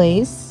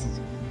replaced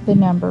the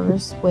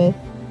numbers with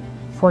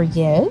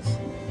forgive,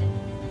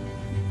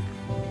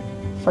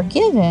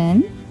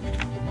 forgiven,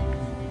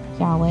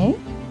 Yahweh,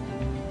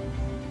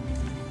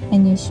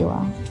 and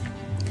Yeshua.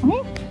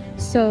 Alright,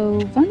 so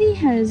Bundy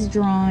has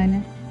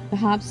drawn the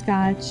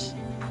hopscotch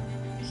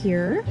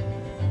here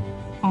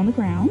on the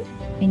ground,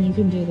 and you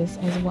can do this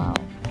as well.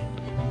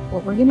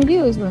 What we're gonna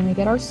do is we're gonna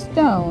get our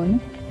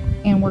stone,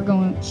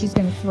 and she's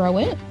gonna throw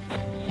it,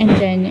 and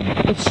then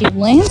if she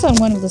lands on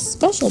one of the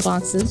special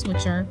boxes,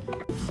 which are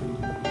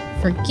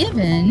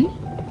forgiven,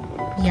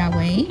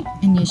 Yahweh,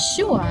 and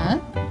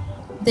Yeshua,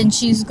 then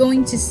she's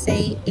going to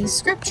say a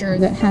scripture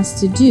that has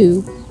to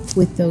do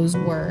with those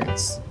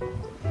words.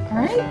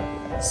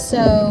 Alright,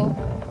 so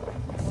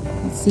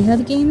let's see how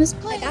the game is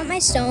played. I got my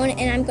stone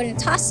and I'm going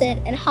to toss it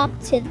and hop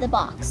to the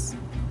box.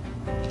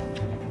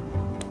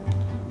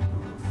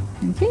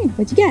 Okay,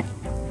 what'd you get?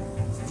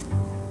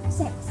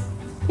 6.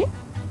 Okay.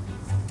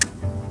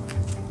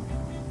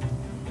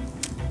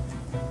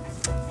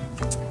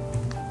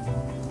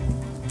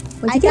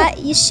 What'd you got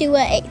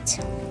Yeshua 8.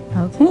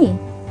 Okay,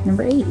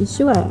 number 8,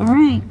 Yeshua. All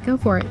right, go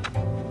for it.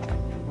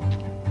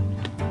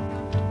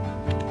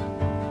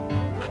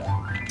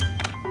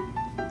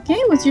 Okay,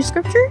 what's your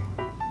scripture?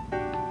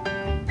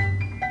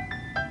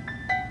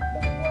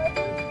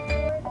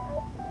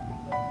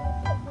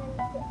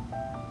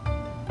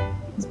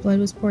 His blood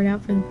was poured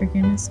out for the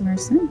forgiveness of our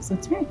sins.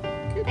 That's right.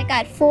 Good. I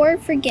got 4,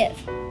 forgive.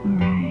 All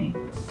right,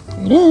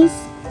 there it is.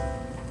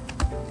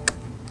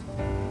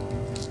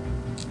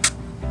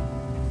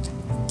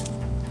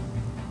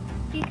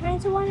 Be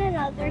kind to one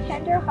another,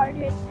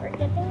 tender-hearted,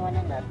 forgiving one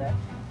another,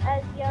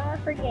 as Yah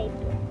forgave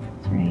you.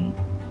 That's right.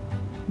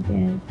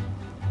 Good.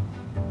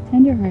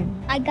 Tenderhearted.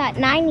 I got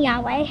 9,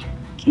 Yahweh.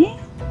 Okay.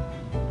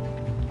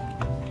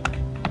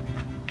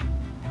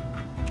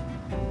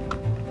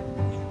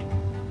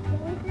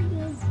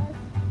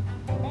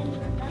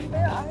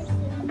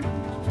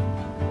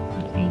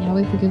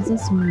 Yahweh forgives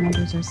us and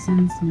remembers our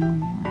sins no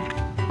more.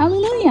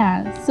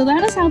 Hallelujah! So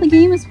that is how the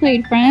game is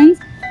played, friends.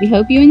 We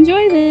hope you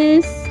enjoy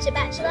this.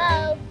 Shabbat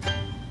Shalom.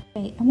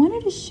 Okay, I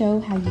wanted to show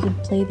how you can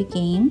play the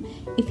game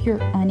if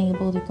you're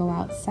unable to go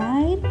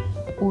outside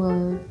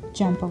or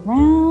jump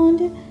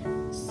around.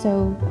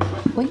 So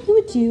what you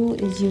would do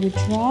is you would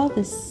draw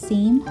the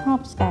same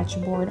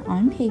hopscotch board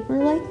on paper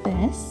like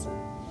this,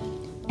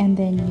 and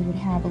then you would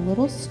have a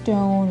little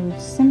stone or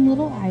some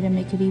little item.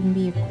 It could even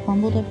be a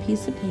crumbled up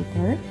piece of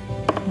paper,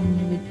 and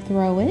you would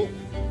throw it,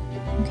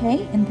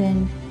 okay? And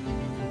then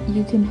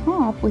you can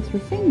hop with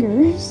your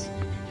fingers.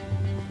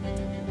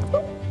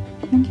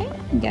 Okay,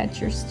 you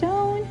got your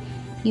stone.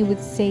 You would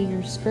say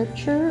your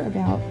scripture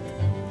about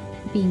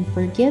being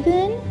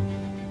forgiven,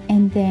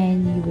 and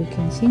then you would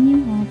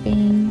continue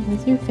hopping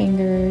with your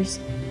fingers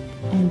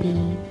and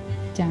be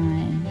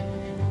done.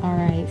 All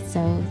right,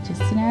 so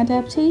just an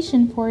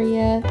adaptation for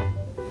you.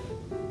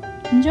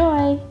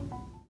 Enjoy.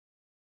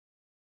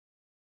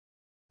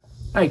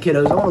 All right,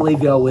 kiddos, I want to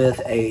leave y'all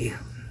with a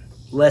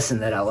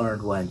lesson that I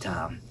learned one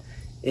time.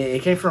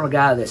 It came from a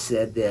guy that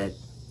said that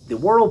the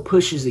world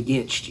pushes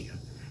against you.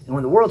 And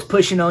when the world's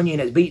pushing on you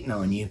and it's beating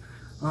on you,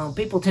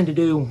 people tend to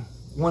do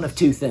one of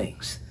two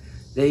things.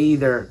 They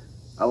either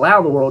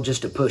allow the world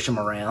just to push them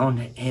around,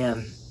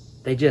 and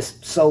they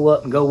just sew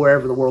up and go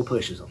wherever the world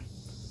pushes them.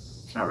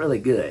 It's not really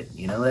good,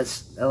 you know.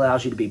 That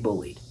allows you to be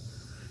bullied.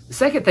 The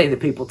second thing that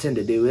people tend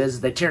to do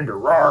is they tend to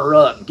roar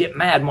up and get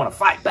mad and want to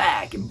fight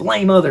back and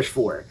blame others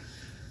for it,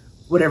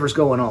 whatever's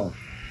going on.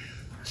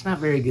 It's not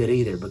very good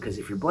either, because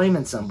if you're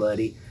blaming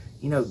somebody,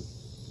 you know,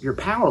 you're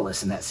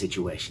powerless in that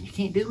situation. You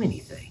can't do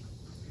anything.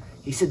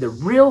 He said the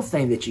real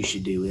thing that you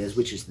should do is,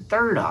 which is the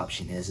third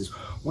option, is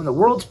when the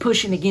world's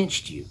pushing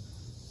against you,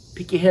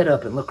 pick your head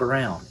up and look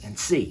around and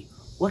see,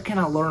 what can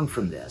I learn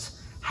from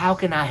this? How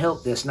can I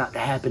help this not to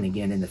happen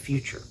again in the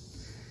future?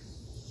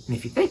 And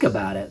if you think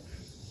about it,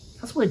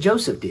 that's what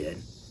Joseph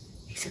did.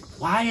 He said,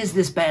 why is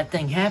this bad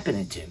thing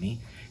happening to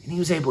me? And he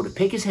was able to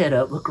pick his head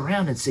up, look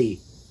around and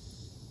see,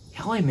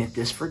 Yahweh meant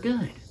this for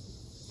good.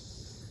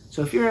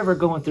 So if you're ever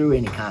going through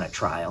any kind of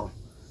trial,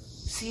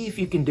 see if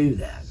you can do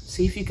that.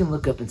 See if you can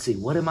look up and see,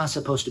 what am I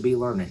supposed to be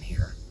learning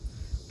here?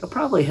 It'll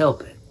probably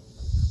help it.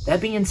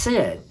 That being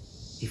said,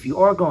 if you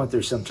are going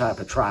through some type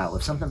of trial,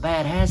 if something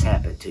bad has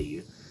happened to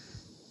you,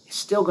 it's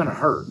still going to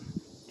hurt.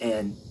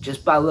 And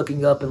just by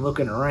looking up and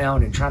looking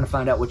around and trying to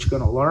find out what you're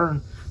going to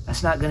learn,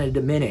 that's not going to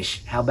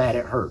diminish how bad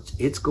it hurts.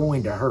 It's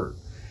going to hurt.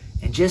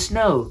 And just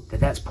know that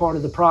that's part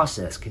of the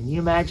process. Can you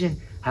imagine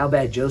how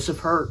bad Joseph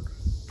hurt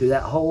through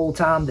that whole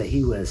time that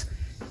he was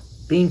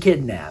being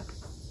kidnapped,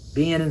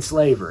 being in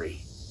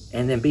slavery,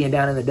 and then being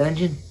down in the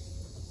dungeon?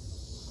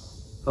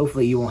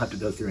 Hopefully you won't have to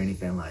go through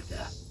anything like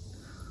that.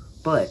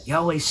 But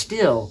Yahweh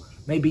still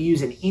may be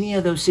using any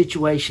of those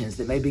situations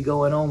that may be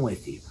going on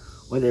with you,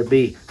 whether it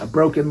be a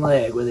broken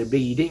leg, whether it be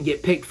you didn't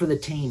get picked for the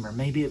team, or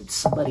maybe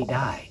somebody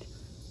died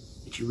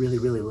that you really,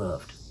 really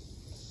loved.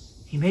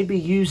 He may be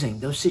using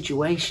those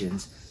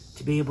situations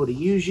to be able to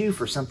use you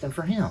for something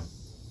for him.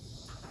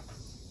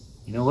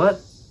 You know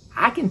what?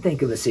 I can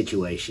think of a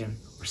situation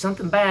where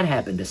something bad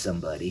happened to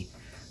somebody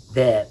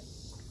that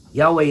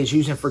Yahweh is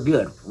using for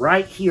good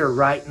right here,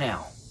 right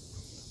now.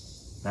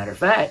 Matter of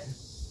fact,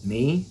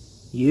 me,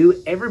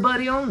 you,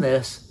 everybody on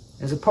this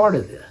is a part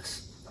of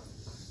this.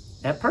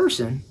 That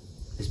person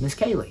is Miss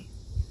Kaylee.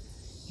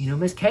 You know,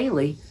 Miss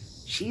Kaylee,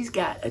 she's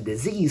got a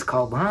disease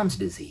called Lyme's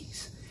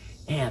disease.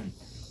 And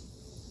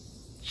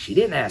she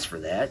didn't ask for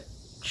that.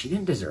 She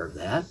didn't deserve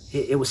that.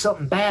 It was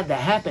something bad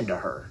that happened to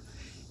her.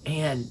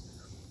 And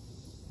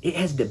it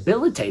has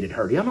debilitated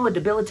her. Do y'all know what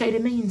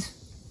debilitated means?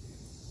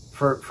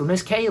 For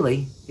Miss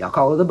Kaylee, y'all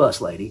call her the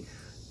bus lady.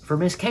 For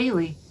Miss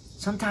Kaylee,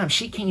 sometimes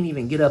she can't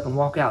even get up and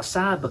walk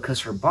outside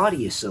because her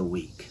body is so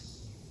weak.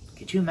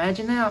 Could you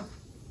imagine that?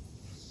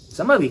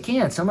 Some of you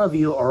can. Some of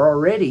you are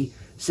already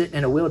sitting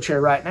in a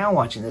wheelchair right now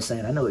watching this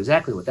saying, I know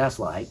exactly what that's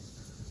like.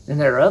 Then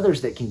there are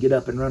others that can get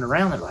up and run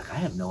around. They're like, I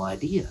have no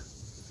idea.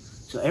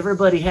 So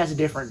everybody has a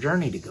different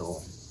journey to go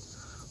on.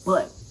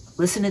 But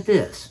listen to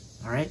this,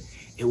 all right?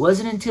 It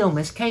wasn't until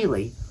Miss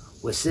Kaylee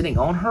was sitting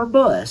on her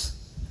bus,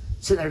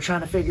 sitting there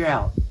trying to figure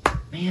out,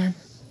 man,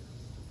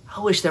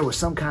 I wish there was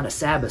some kind of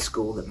Sabbath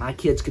school that my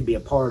kids could be a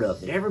part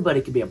of, that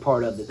everybody could be a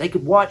part of, that they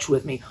could watch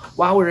with me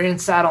while we were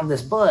inside on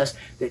this bus,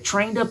 that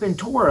Trained Up in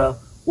Torah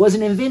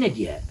wasn't invented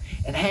yet.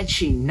 And had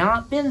she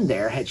not been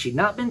there, had she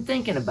not been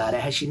thinking about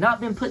it, had she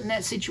not been put in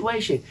that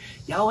situation,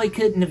 Yahweh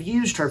couldn't have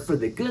used her for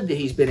the good that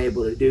he's been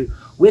able to do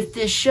with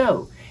this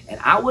show. And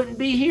I wouldn't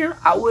be here,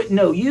 I wouldn't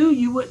know you,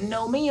 you wouldn't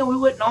know me, and we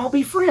wouldn't all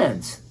be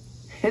friends.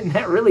 Isn't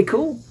that really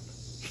cool?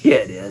 Yeah,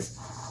 it is.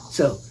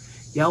 So,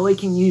 Yahweh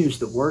can use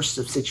the worst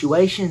of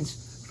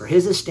situations for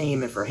his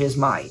esteem and for his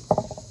might.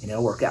 And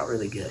it'll work out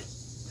really good.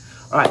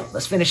 All right,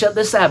 let's finish up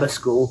this Sabbath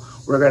school.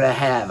 We're going to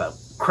have a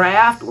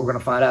craft. We're going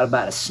to find out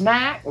about a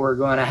snack. We're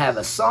going to have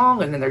a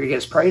song, and then they're going to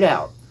get us prayed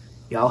out.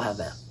 Y'all have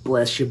a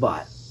blessed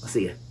Shabbat. I'll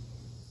see you.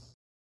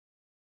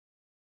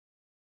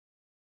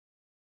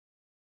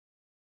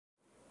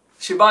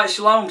 Shabbat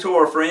Shalom to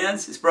our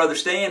friends. It's Brother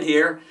Stan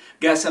here.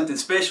 Got something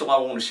special I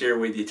want to share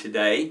with you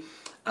today.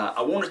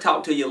 I want to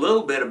talk to you a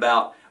little bit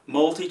about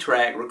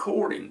multi-track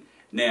recording.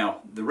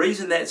 Now, the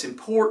reason that's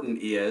important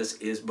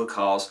is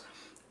because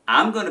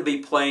I'm going to be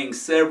playing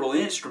several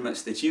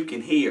instruments that you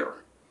can hear,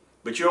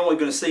 but you're only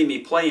going to see me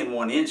playing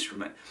one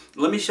instrument.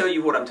 Let me show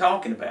you what I'm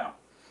talking about.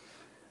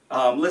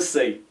 Let's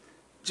see.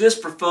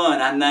 Just for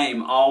fun, I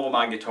name all of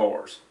my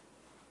guitars.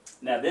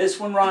 Now, this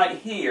one right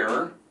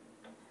here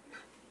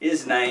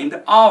is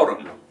named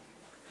Autumn.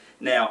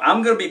 Now,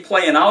 I'm going to be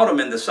playing Autumn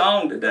in the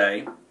song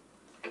today,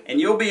 and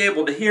you'll be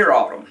able to hear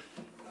Autumn.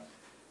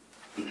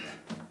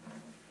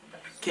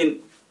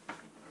 Can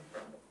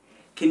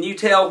you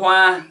tell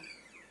why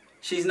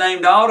she's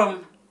named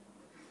Autumn?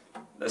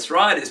 That's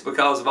right, it's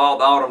because of all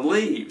the autumn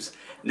leaves.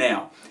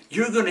 Now,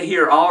 you're going to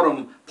hear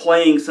Autumn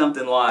playing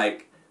something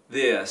like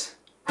this.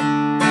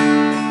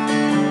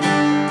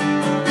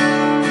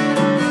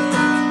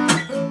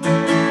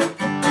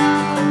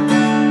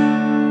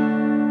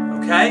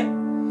 Okay?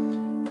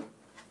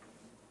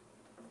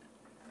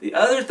 The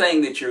other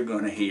thing that you're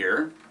going to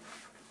hear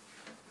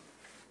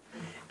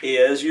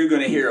is you're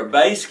going to hear a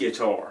bass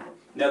guitar.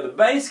 Now, the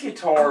bass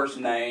guitar's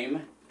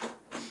name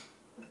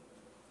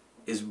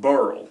is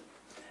Burl.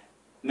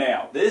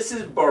 Now, this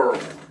is Burl.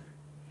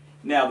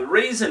 Now, the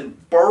reason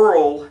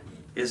Burl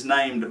is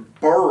named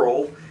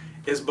Burl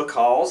is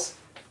because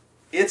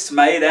it's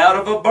made out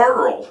of a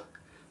burl.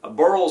 A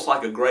burl's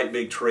like a great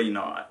big tree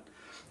knot.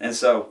 And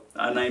so,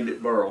 I named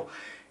it Burl.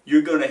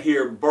 You're going to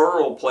hear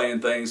Burl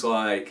playing things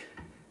like...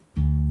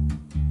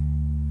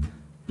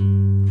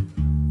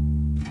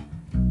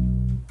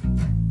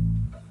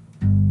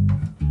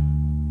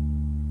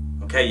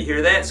 Okay, you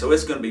hear that? So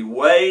it's going to be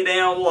way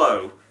down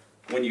low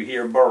when you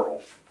hear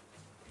Burl.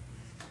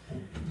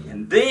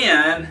 And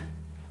then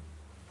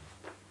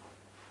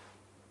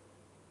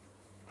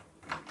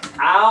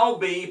I'll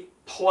be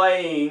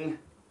playing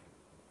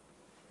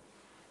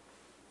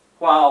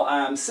while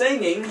I'm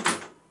singing.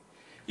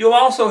 You'll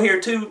also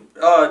hear two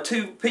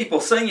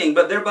people singing,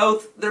 but they're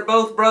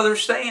both Brother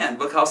Stan,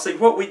 because see,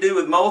 what we do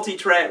with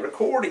multi-track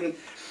recording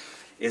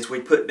is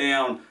we put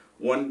down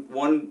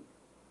one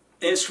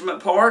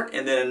instrument part,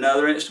 and then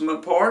another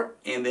instrument part,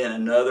 and then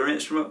another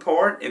instrument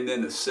part, and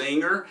then the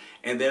singer,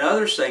 and then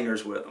other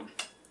singers with them.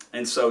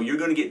 And so you're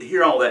going to get to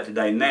hear all that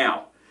today.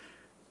 Now,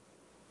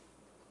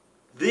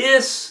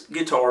 this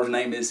guitar's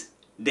name is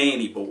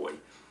Danny Boy.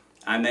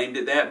 I named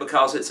it that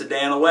because it's a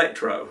Dan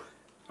Electro.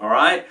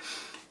 Alright?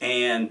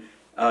 And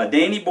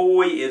Danny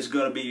Boy is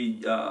going to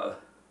be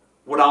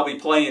what I'll be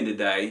playing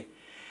today.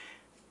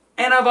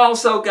 And I've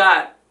also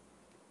got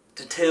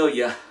to tell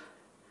you,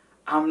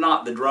 I'm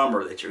not the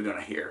drummer that you're going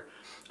to hear.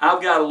 I've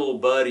got a little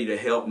buddy to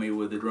help me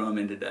with the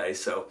drumming today,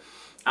 so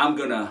I'm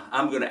gonna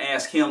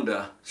ask him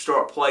to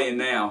start playing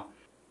now.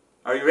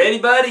 Are you ready,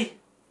 buddy?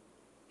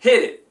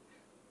 Hit it.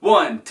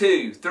 1,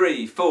 2,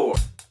 3, 4.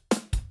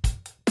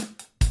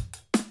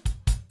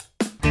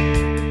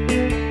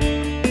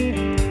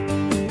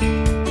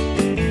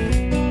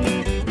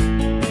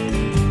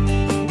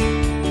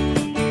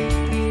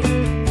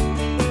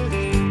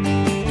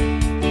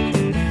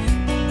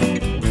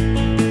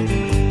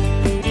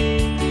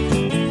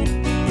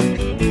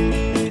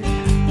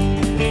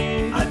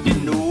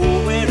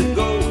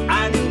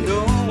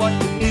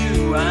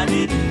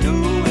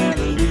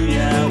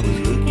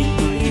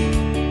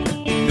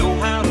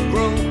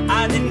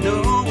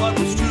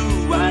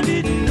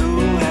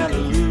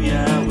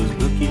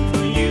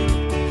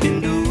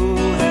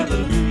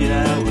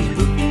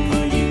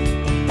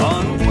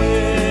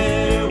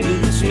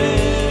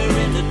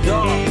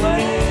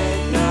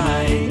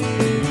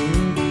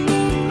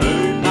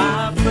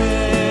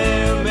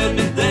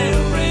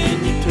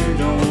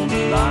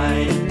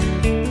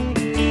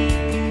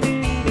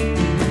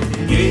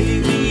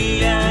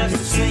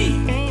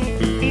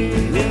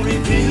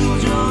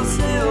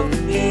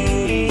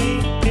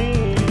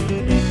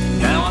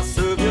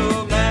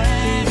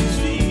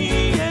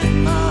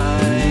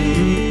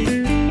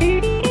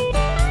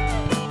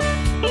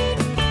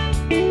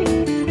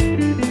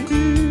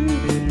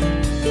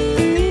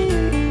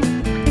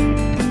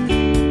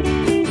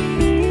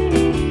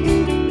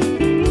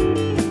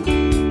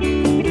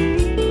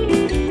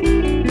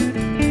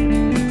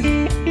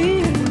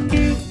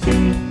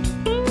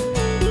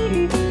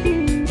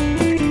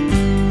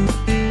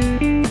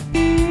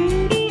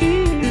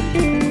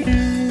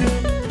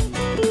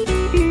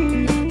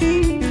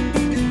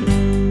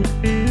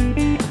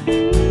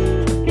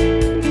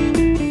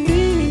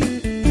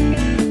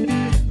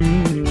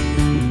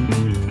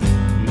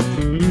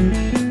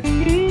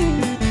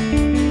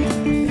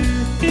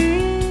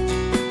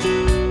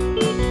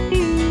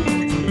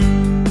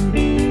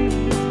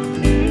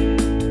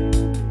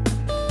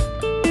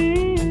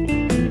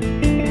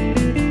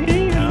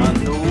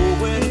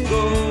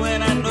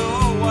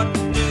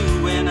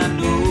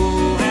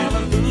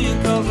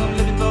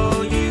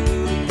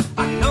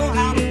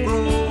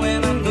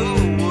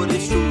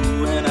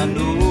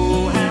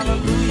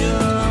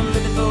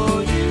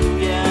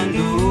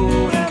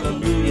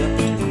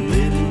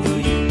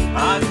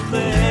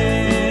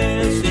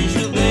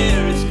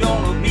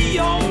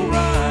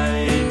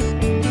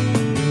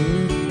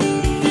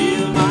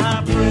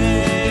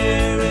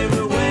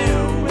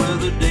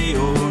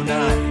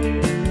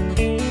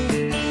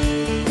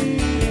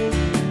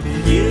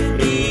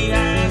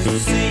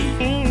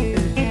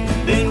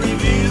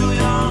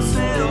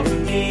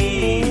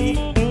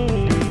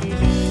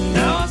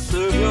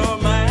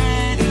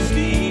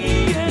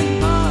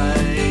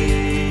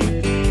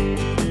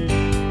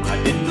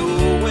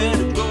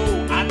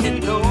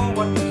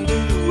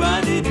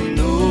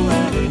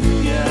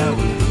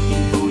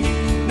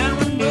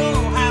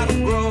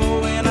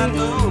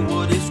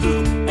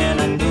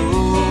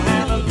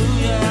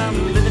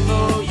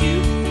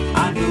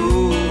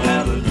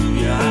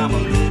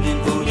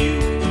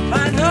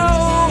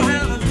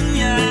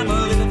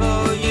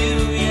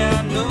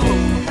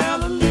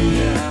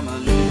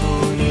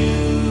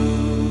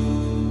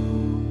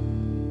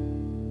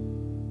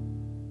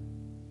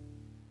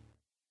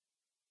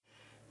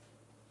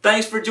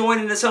 Thanks for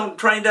joining us on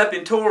Trained Up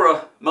in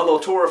Torah, my little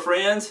Torah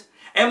friends,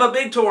 and my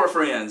big Torah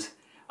friends.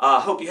 I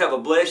hope you have a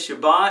blessed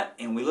Shabbat,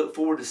 and we look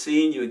forward to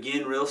seeing you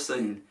again real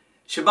soon.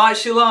 Shabbat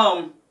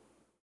Shalom.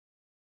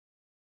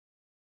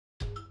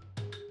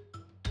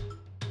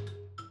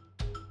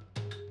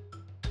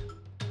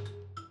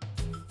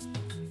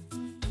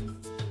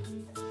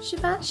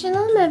 Shabbat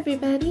Shalom,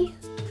 everybody.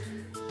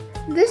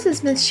 This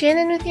is Miss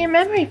Shannon with your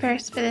memory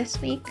verse for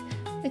this week,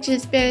 which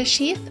is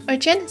Bereshith, or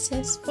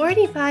Genesis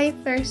 45,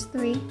 verse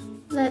 3.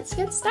 Let's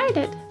get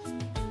started.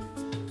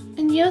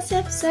 And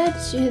Yosef said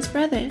to his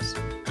brothers,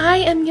 I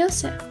am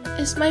Yosef.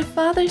 Is my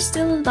father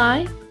still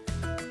alive?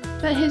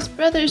 But his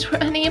brothers were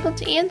unable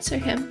to answer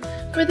him,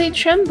 for they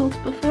trembled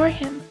before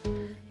him.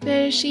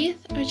 Bereshith,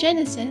 or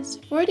Genesis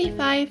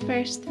 45,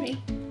 verse 3.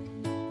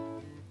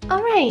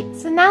 Alright,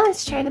 so now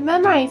let's try to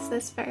memorize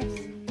this verse.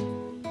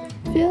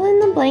 Fill in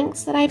the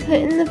blanks that I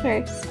put in the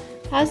verse.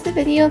 Pause the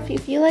video if you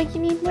feel like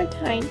you need more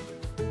time.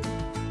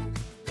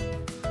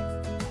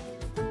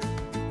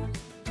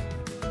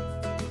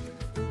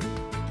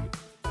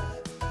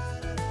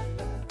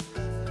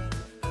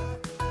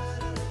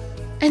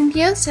 And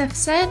Yosef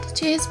said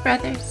to his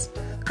brothers,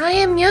 I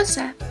am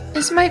Yosef.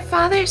 Is my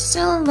father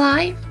still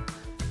alive?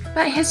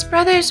 But his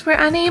brothers were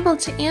unable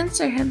to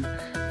answer him,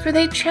 for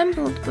they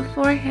trembled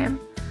before him.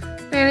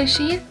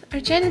 Bereshith, or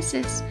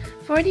Genesis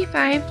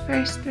 45,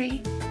 verse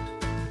 3.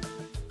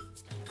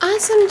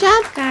 Awesome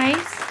job,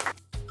 guys!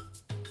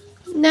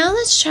 Now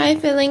let's try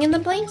filling in the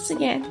blanks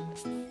again.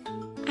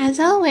 As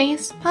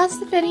always, pause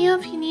the video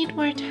if you need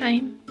more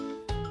time.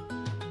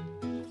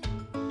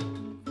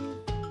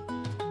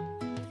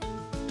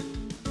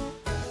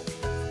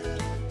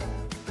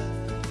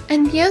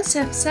 And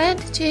Joseph said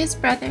to his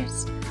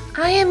brothers,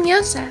 I am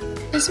Joseph.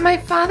 Is my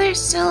father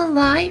still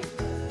alive?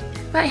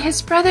 But his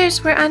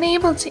brothers were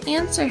unable to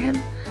answer him,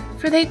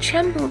 for they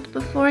trembled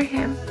before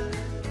him.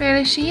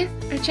 Bereshith,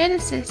 or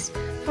Genesis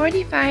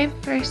 45,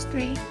 verse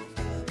 3.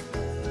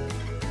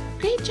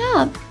 Great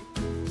job!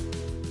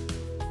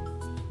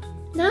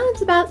 Now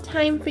it's about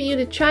time for you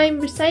to try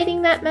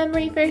reciting that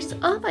memory verse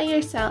all by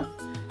yourself.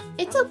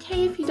 It's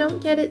okay if you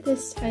don't get it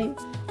this time.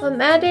 What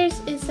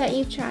matters is that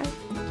you try.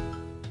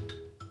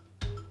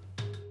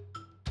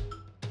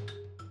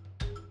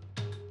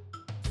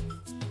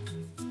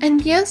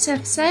 And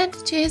Joseph said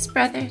to his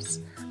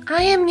brothers,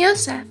 I am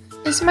Joseph.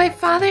 Is my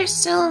father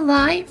still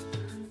alive?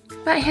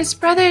 But his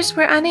brothers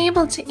were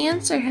unable to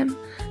answer him,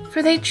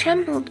 for they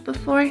trembled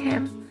before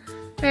him.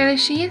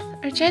 Bereshith,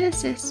 or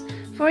Genesis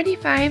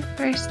 45,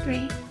 verse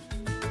 3.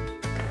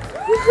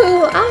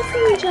 Woohoo!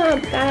 Awesome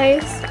job,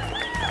 guys!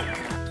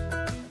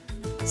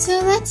 So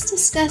let's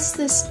discuss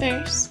this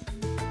verse.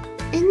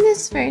 In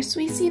this verse,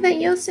 we see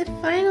that Joseph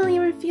finally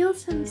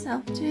reveals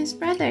himself to his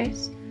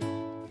brothers.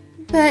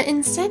 But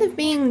instead of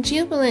being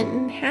jubilant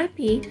and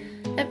happy,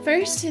 at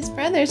first his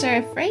brothers are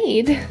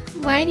afraid.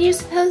 Why do you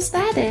suppose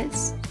that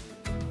is?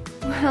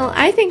 Well,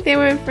 I think they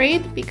were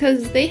afraid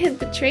because they had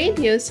betrayed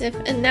Joseph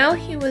and now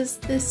he was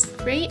this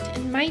great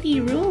and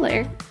mighty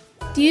ruler.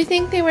 Do you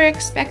think they were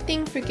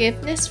expecting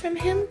forgiveness from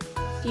him?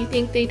 Do you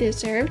think they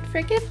deserved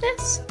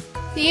forgiveness?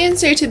 The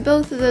answer to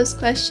both of those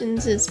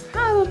questions is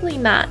probably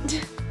not.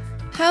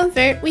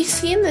 However, we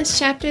see in this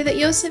chapter that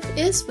Joseph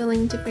is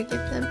willing to forgive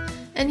them,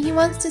 and he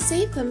wants to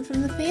save them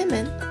from the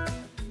famine.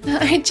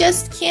 I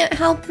just can't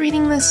help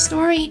reading this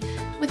story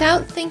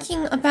without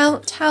thinking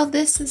about how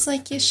this is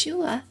like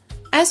Yeshua.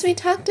 As we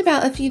talked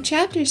about a few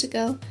chapters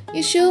ago,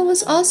 Yeshua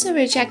was also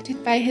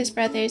rejected by his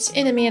brothers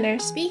in a manner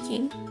of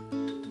speaking.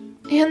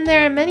 And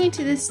there are many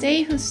to this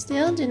day who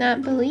still do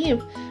not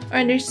believe or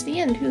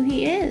understand who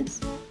he is.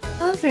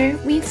 However,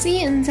 we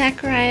see in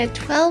Zechariah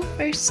 12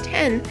 verse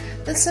 10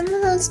 that some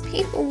of those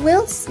people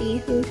will see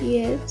who he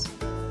is.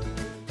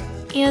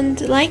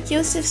 And like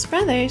Joseph's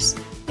brothers,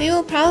 they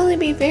will probably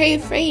be very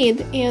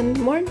afraid and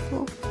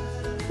mournful.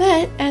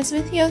 But as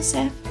with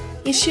Joseph,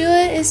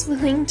 Yeshua is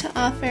willing to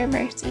offer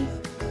mercy.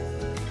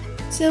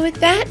 So with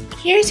that,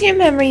 here's your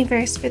memory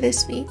verse for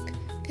this week.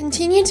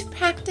 Continue to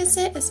practice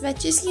it as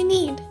much as you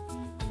need.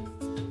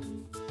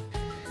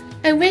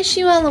 I wish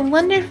you all a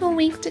wonderful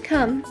week to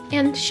come,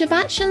 and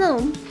Shabbat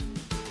Shalom!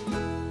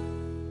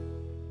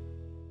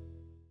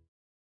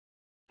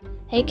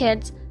 Hey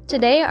kids,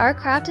 today our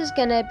craft is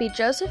gonna be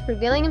Joseph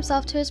revealing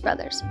himself to his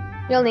brothers.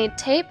 You'll need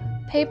tape,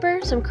 paper,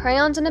 some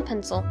crayons, and a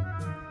pencil.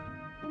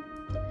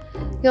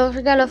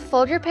 You're gonna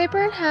fold your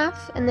paper in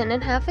half, and then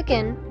in half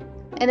again,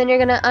 and then you're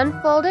gonna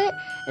unfold it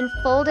and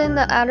fold in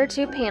the outer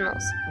two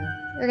panels.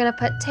 You're gonna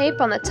put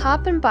tape on the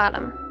top and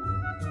bottom.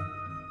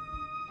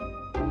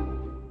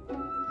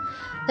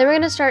 Then we're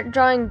going to start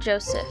drawing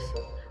Joseph.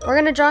 We're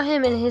going to draw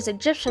him in his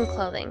Egyptian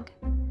clothing.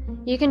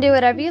 You can do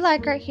whatever you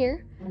like right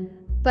here,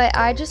 but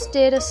I just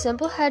did a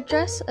simple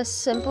headdress, a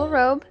simple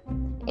robe,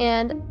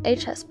 and a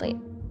chest plate.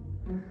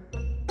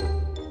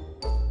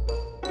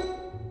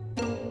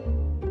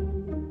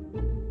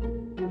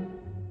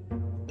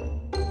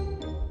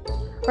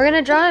 We're going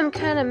to draw him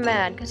kind of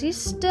mad because he's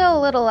still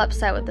a little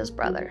upset with his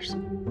brothers.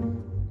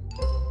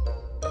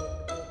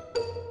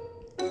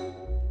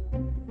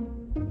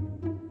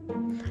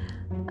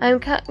 I'm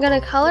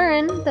going to color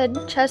in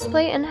the chest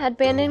plate and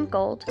headband in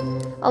gold,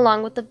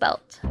 along with the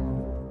belt.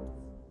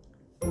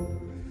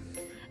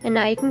 And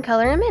now you can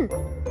color him in.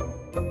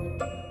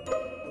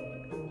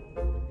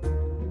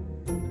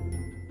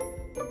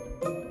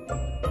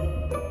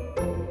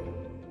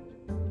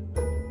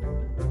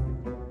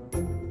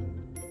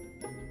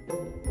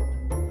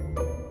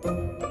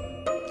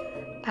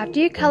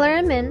 After you color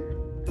him in,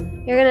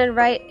 you're going to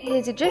write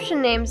his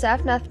Egyptian name,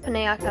 Zaphnath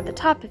Paneach, at the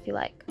top if you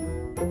like.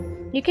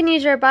 You can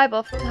use your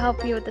Bible to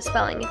help you with the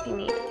spelling if you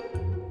need.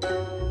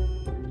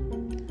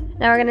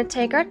 Now we're going to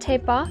take our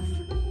tape off.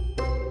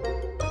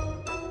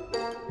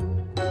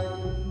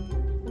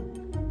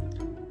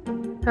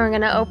 And we're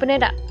going to open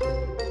it up.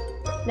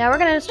 Now we're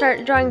going to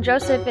start drawing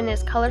Joseph in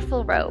his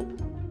colorful robe.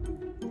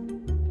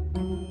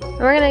 And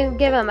we're going to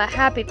give him a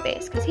happy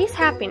face because he's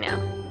happy now.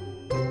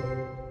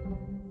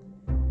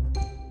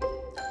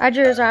 I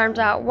drew his arms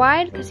out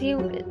wide because he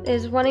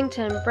is wanting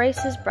to embrace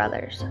his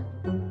brothers.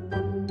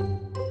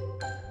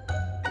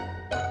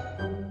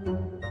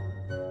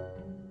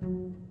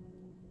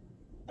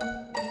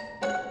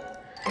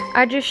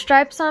 I drew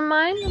stripes on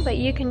mine, but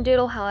you can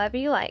doodle however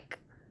you like.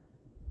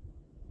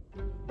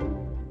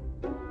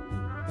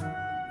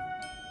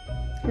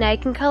 Now you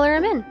can color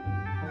him in.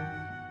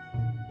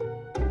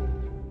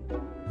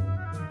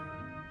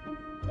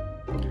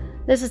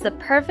 This is the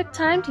perfect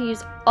time to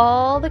use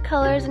all the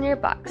colors in your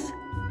box,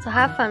 so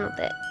have fun with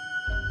it.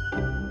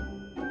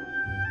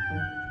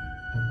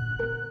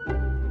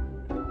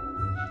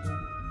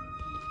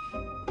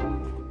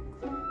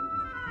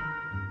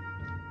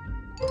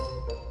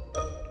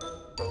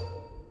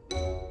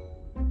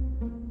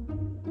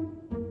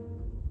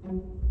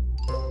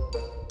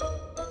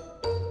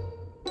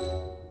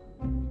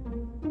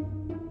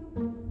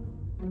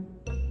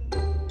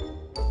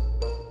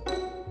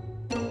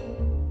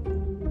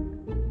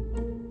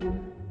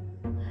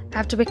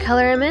 After we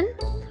color him in,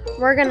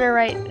 we're going to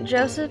write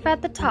Joseph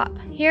at the top.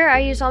 Here I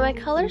use all my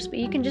colors, but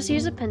you can just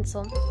use a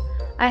pencil.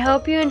 I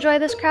hope you enjoy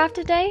this craft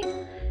today,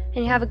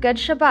 and you have a good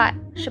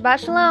Shabbat. Shabbat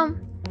Shalom!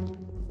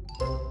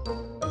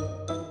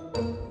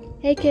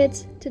 Hey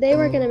kids, today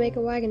we're going to make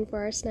a wagon for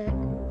our snack.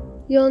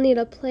 You'll need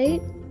a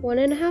plate,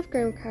 1.5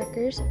 graham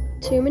crackers,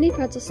 2 mini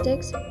pretzel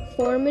sticks,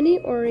 4 mini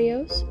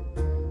Oreos,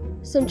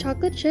 some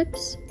chocolate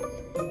chips,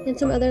 and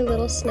some other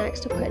little snacks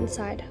to put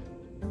inside.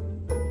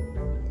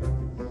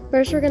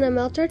 First we're going to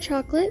melt our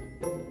chocolate,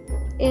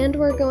 and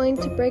we're going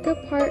to break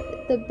apart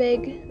the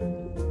big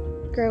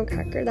graham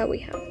cracker that we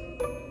have.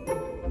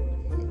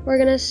 We're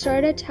going to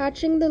start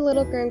attaching the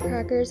little graham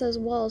crackers as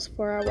walls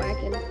for our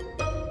wagon.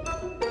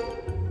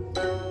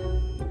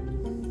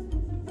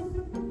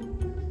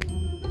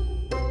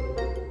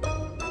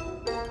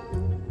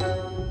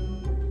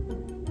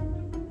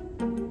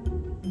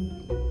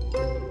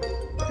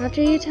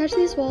 After you attach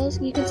these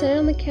walls, you can set it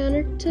on the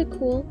counter to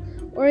cool,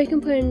 or you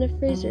can put it in the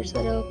freezer so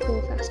that it'll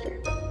cool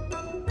faster.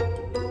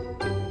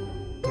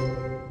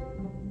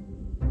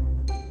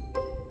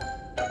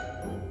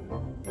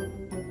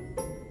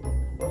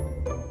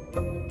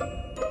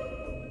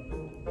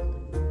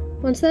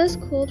 Once that is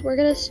cooled, we're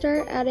going to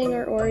start adding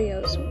our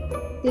Oreos.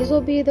 These will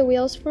be the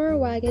wheels for our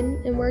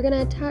wagon, and we're going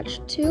to attach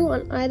 2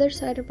 on either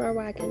side of our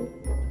wagon.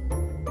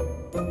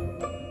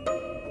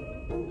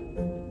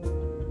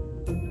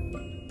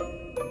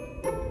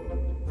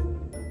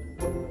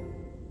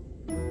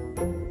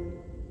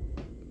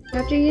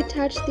 After you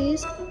attach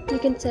these, you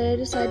can set it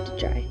aside to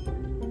dry.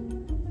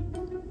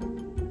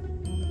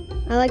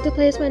 I like to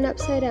place mine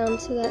upside down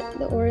so that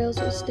the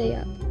Oreos will stay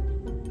up.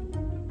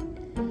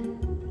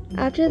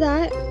 After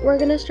that, we're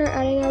going to start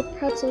adding our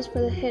pretzels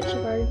for the hitch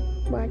of our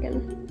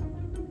wagon.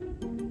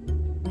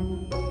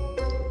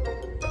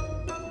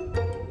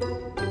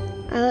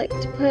 I like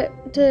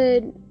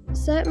to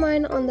set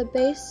mine on the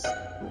base,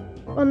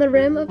 on the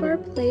rim of our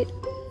plate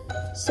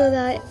so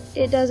that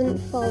it doesn't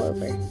fall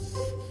over.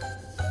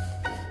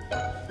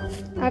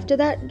 After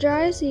that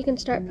dries, you can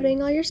start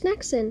putting all your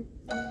snacks in.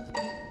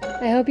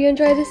 I hope you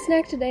enjoyed this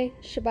snack today.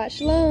 Shabbat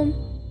Shalom!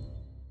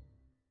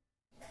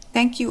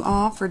 Thank you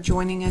all for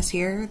joining us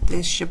here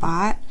this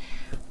Shabbat.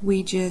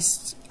 We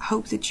just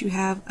hope that you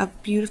have a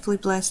beautifully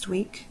blessed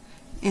week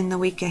in the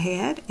week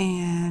ahead,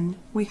 and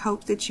we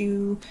hope that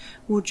you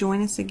will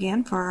join us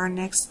again for our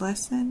next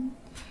lesson,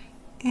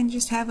 and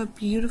just have a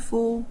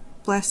beautiful,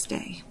 blessed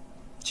day.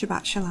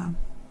 Shabbat Shalom.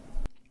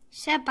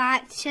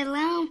 Shabbat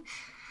Shalom.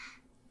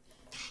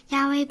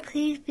 Yahweh,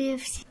 please be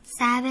with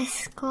Sabbath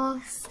School.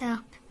 So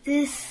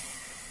this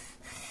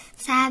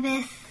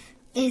Sabbath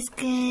is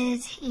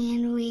good,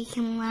 and we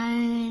can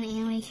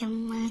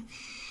learn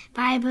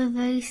Bible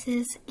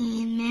verses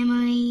and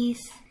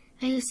memories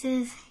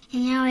verses.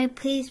 And Yahweh,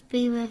 please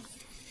be with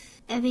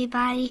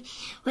everybody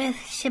with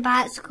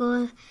Shabbat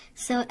School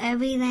so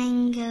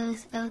everything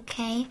goes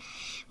okay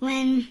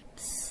when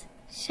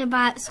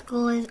Shabbat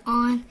School is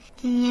on.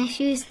 In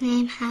Yeshua's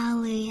name,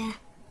 hallelujah.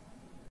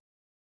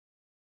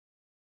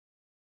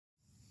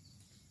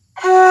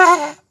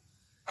 I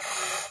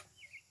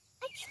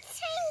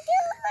can't do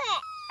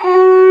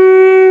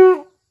it.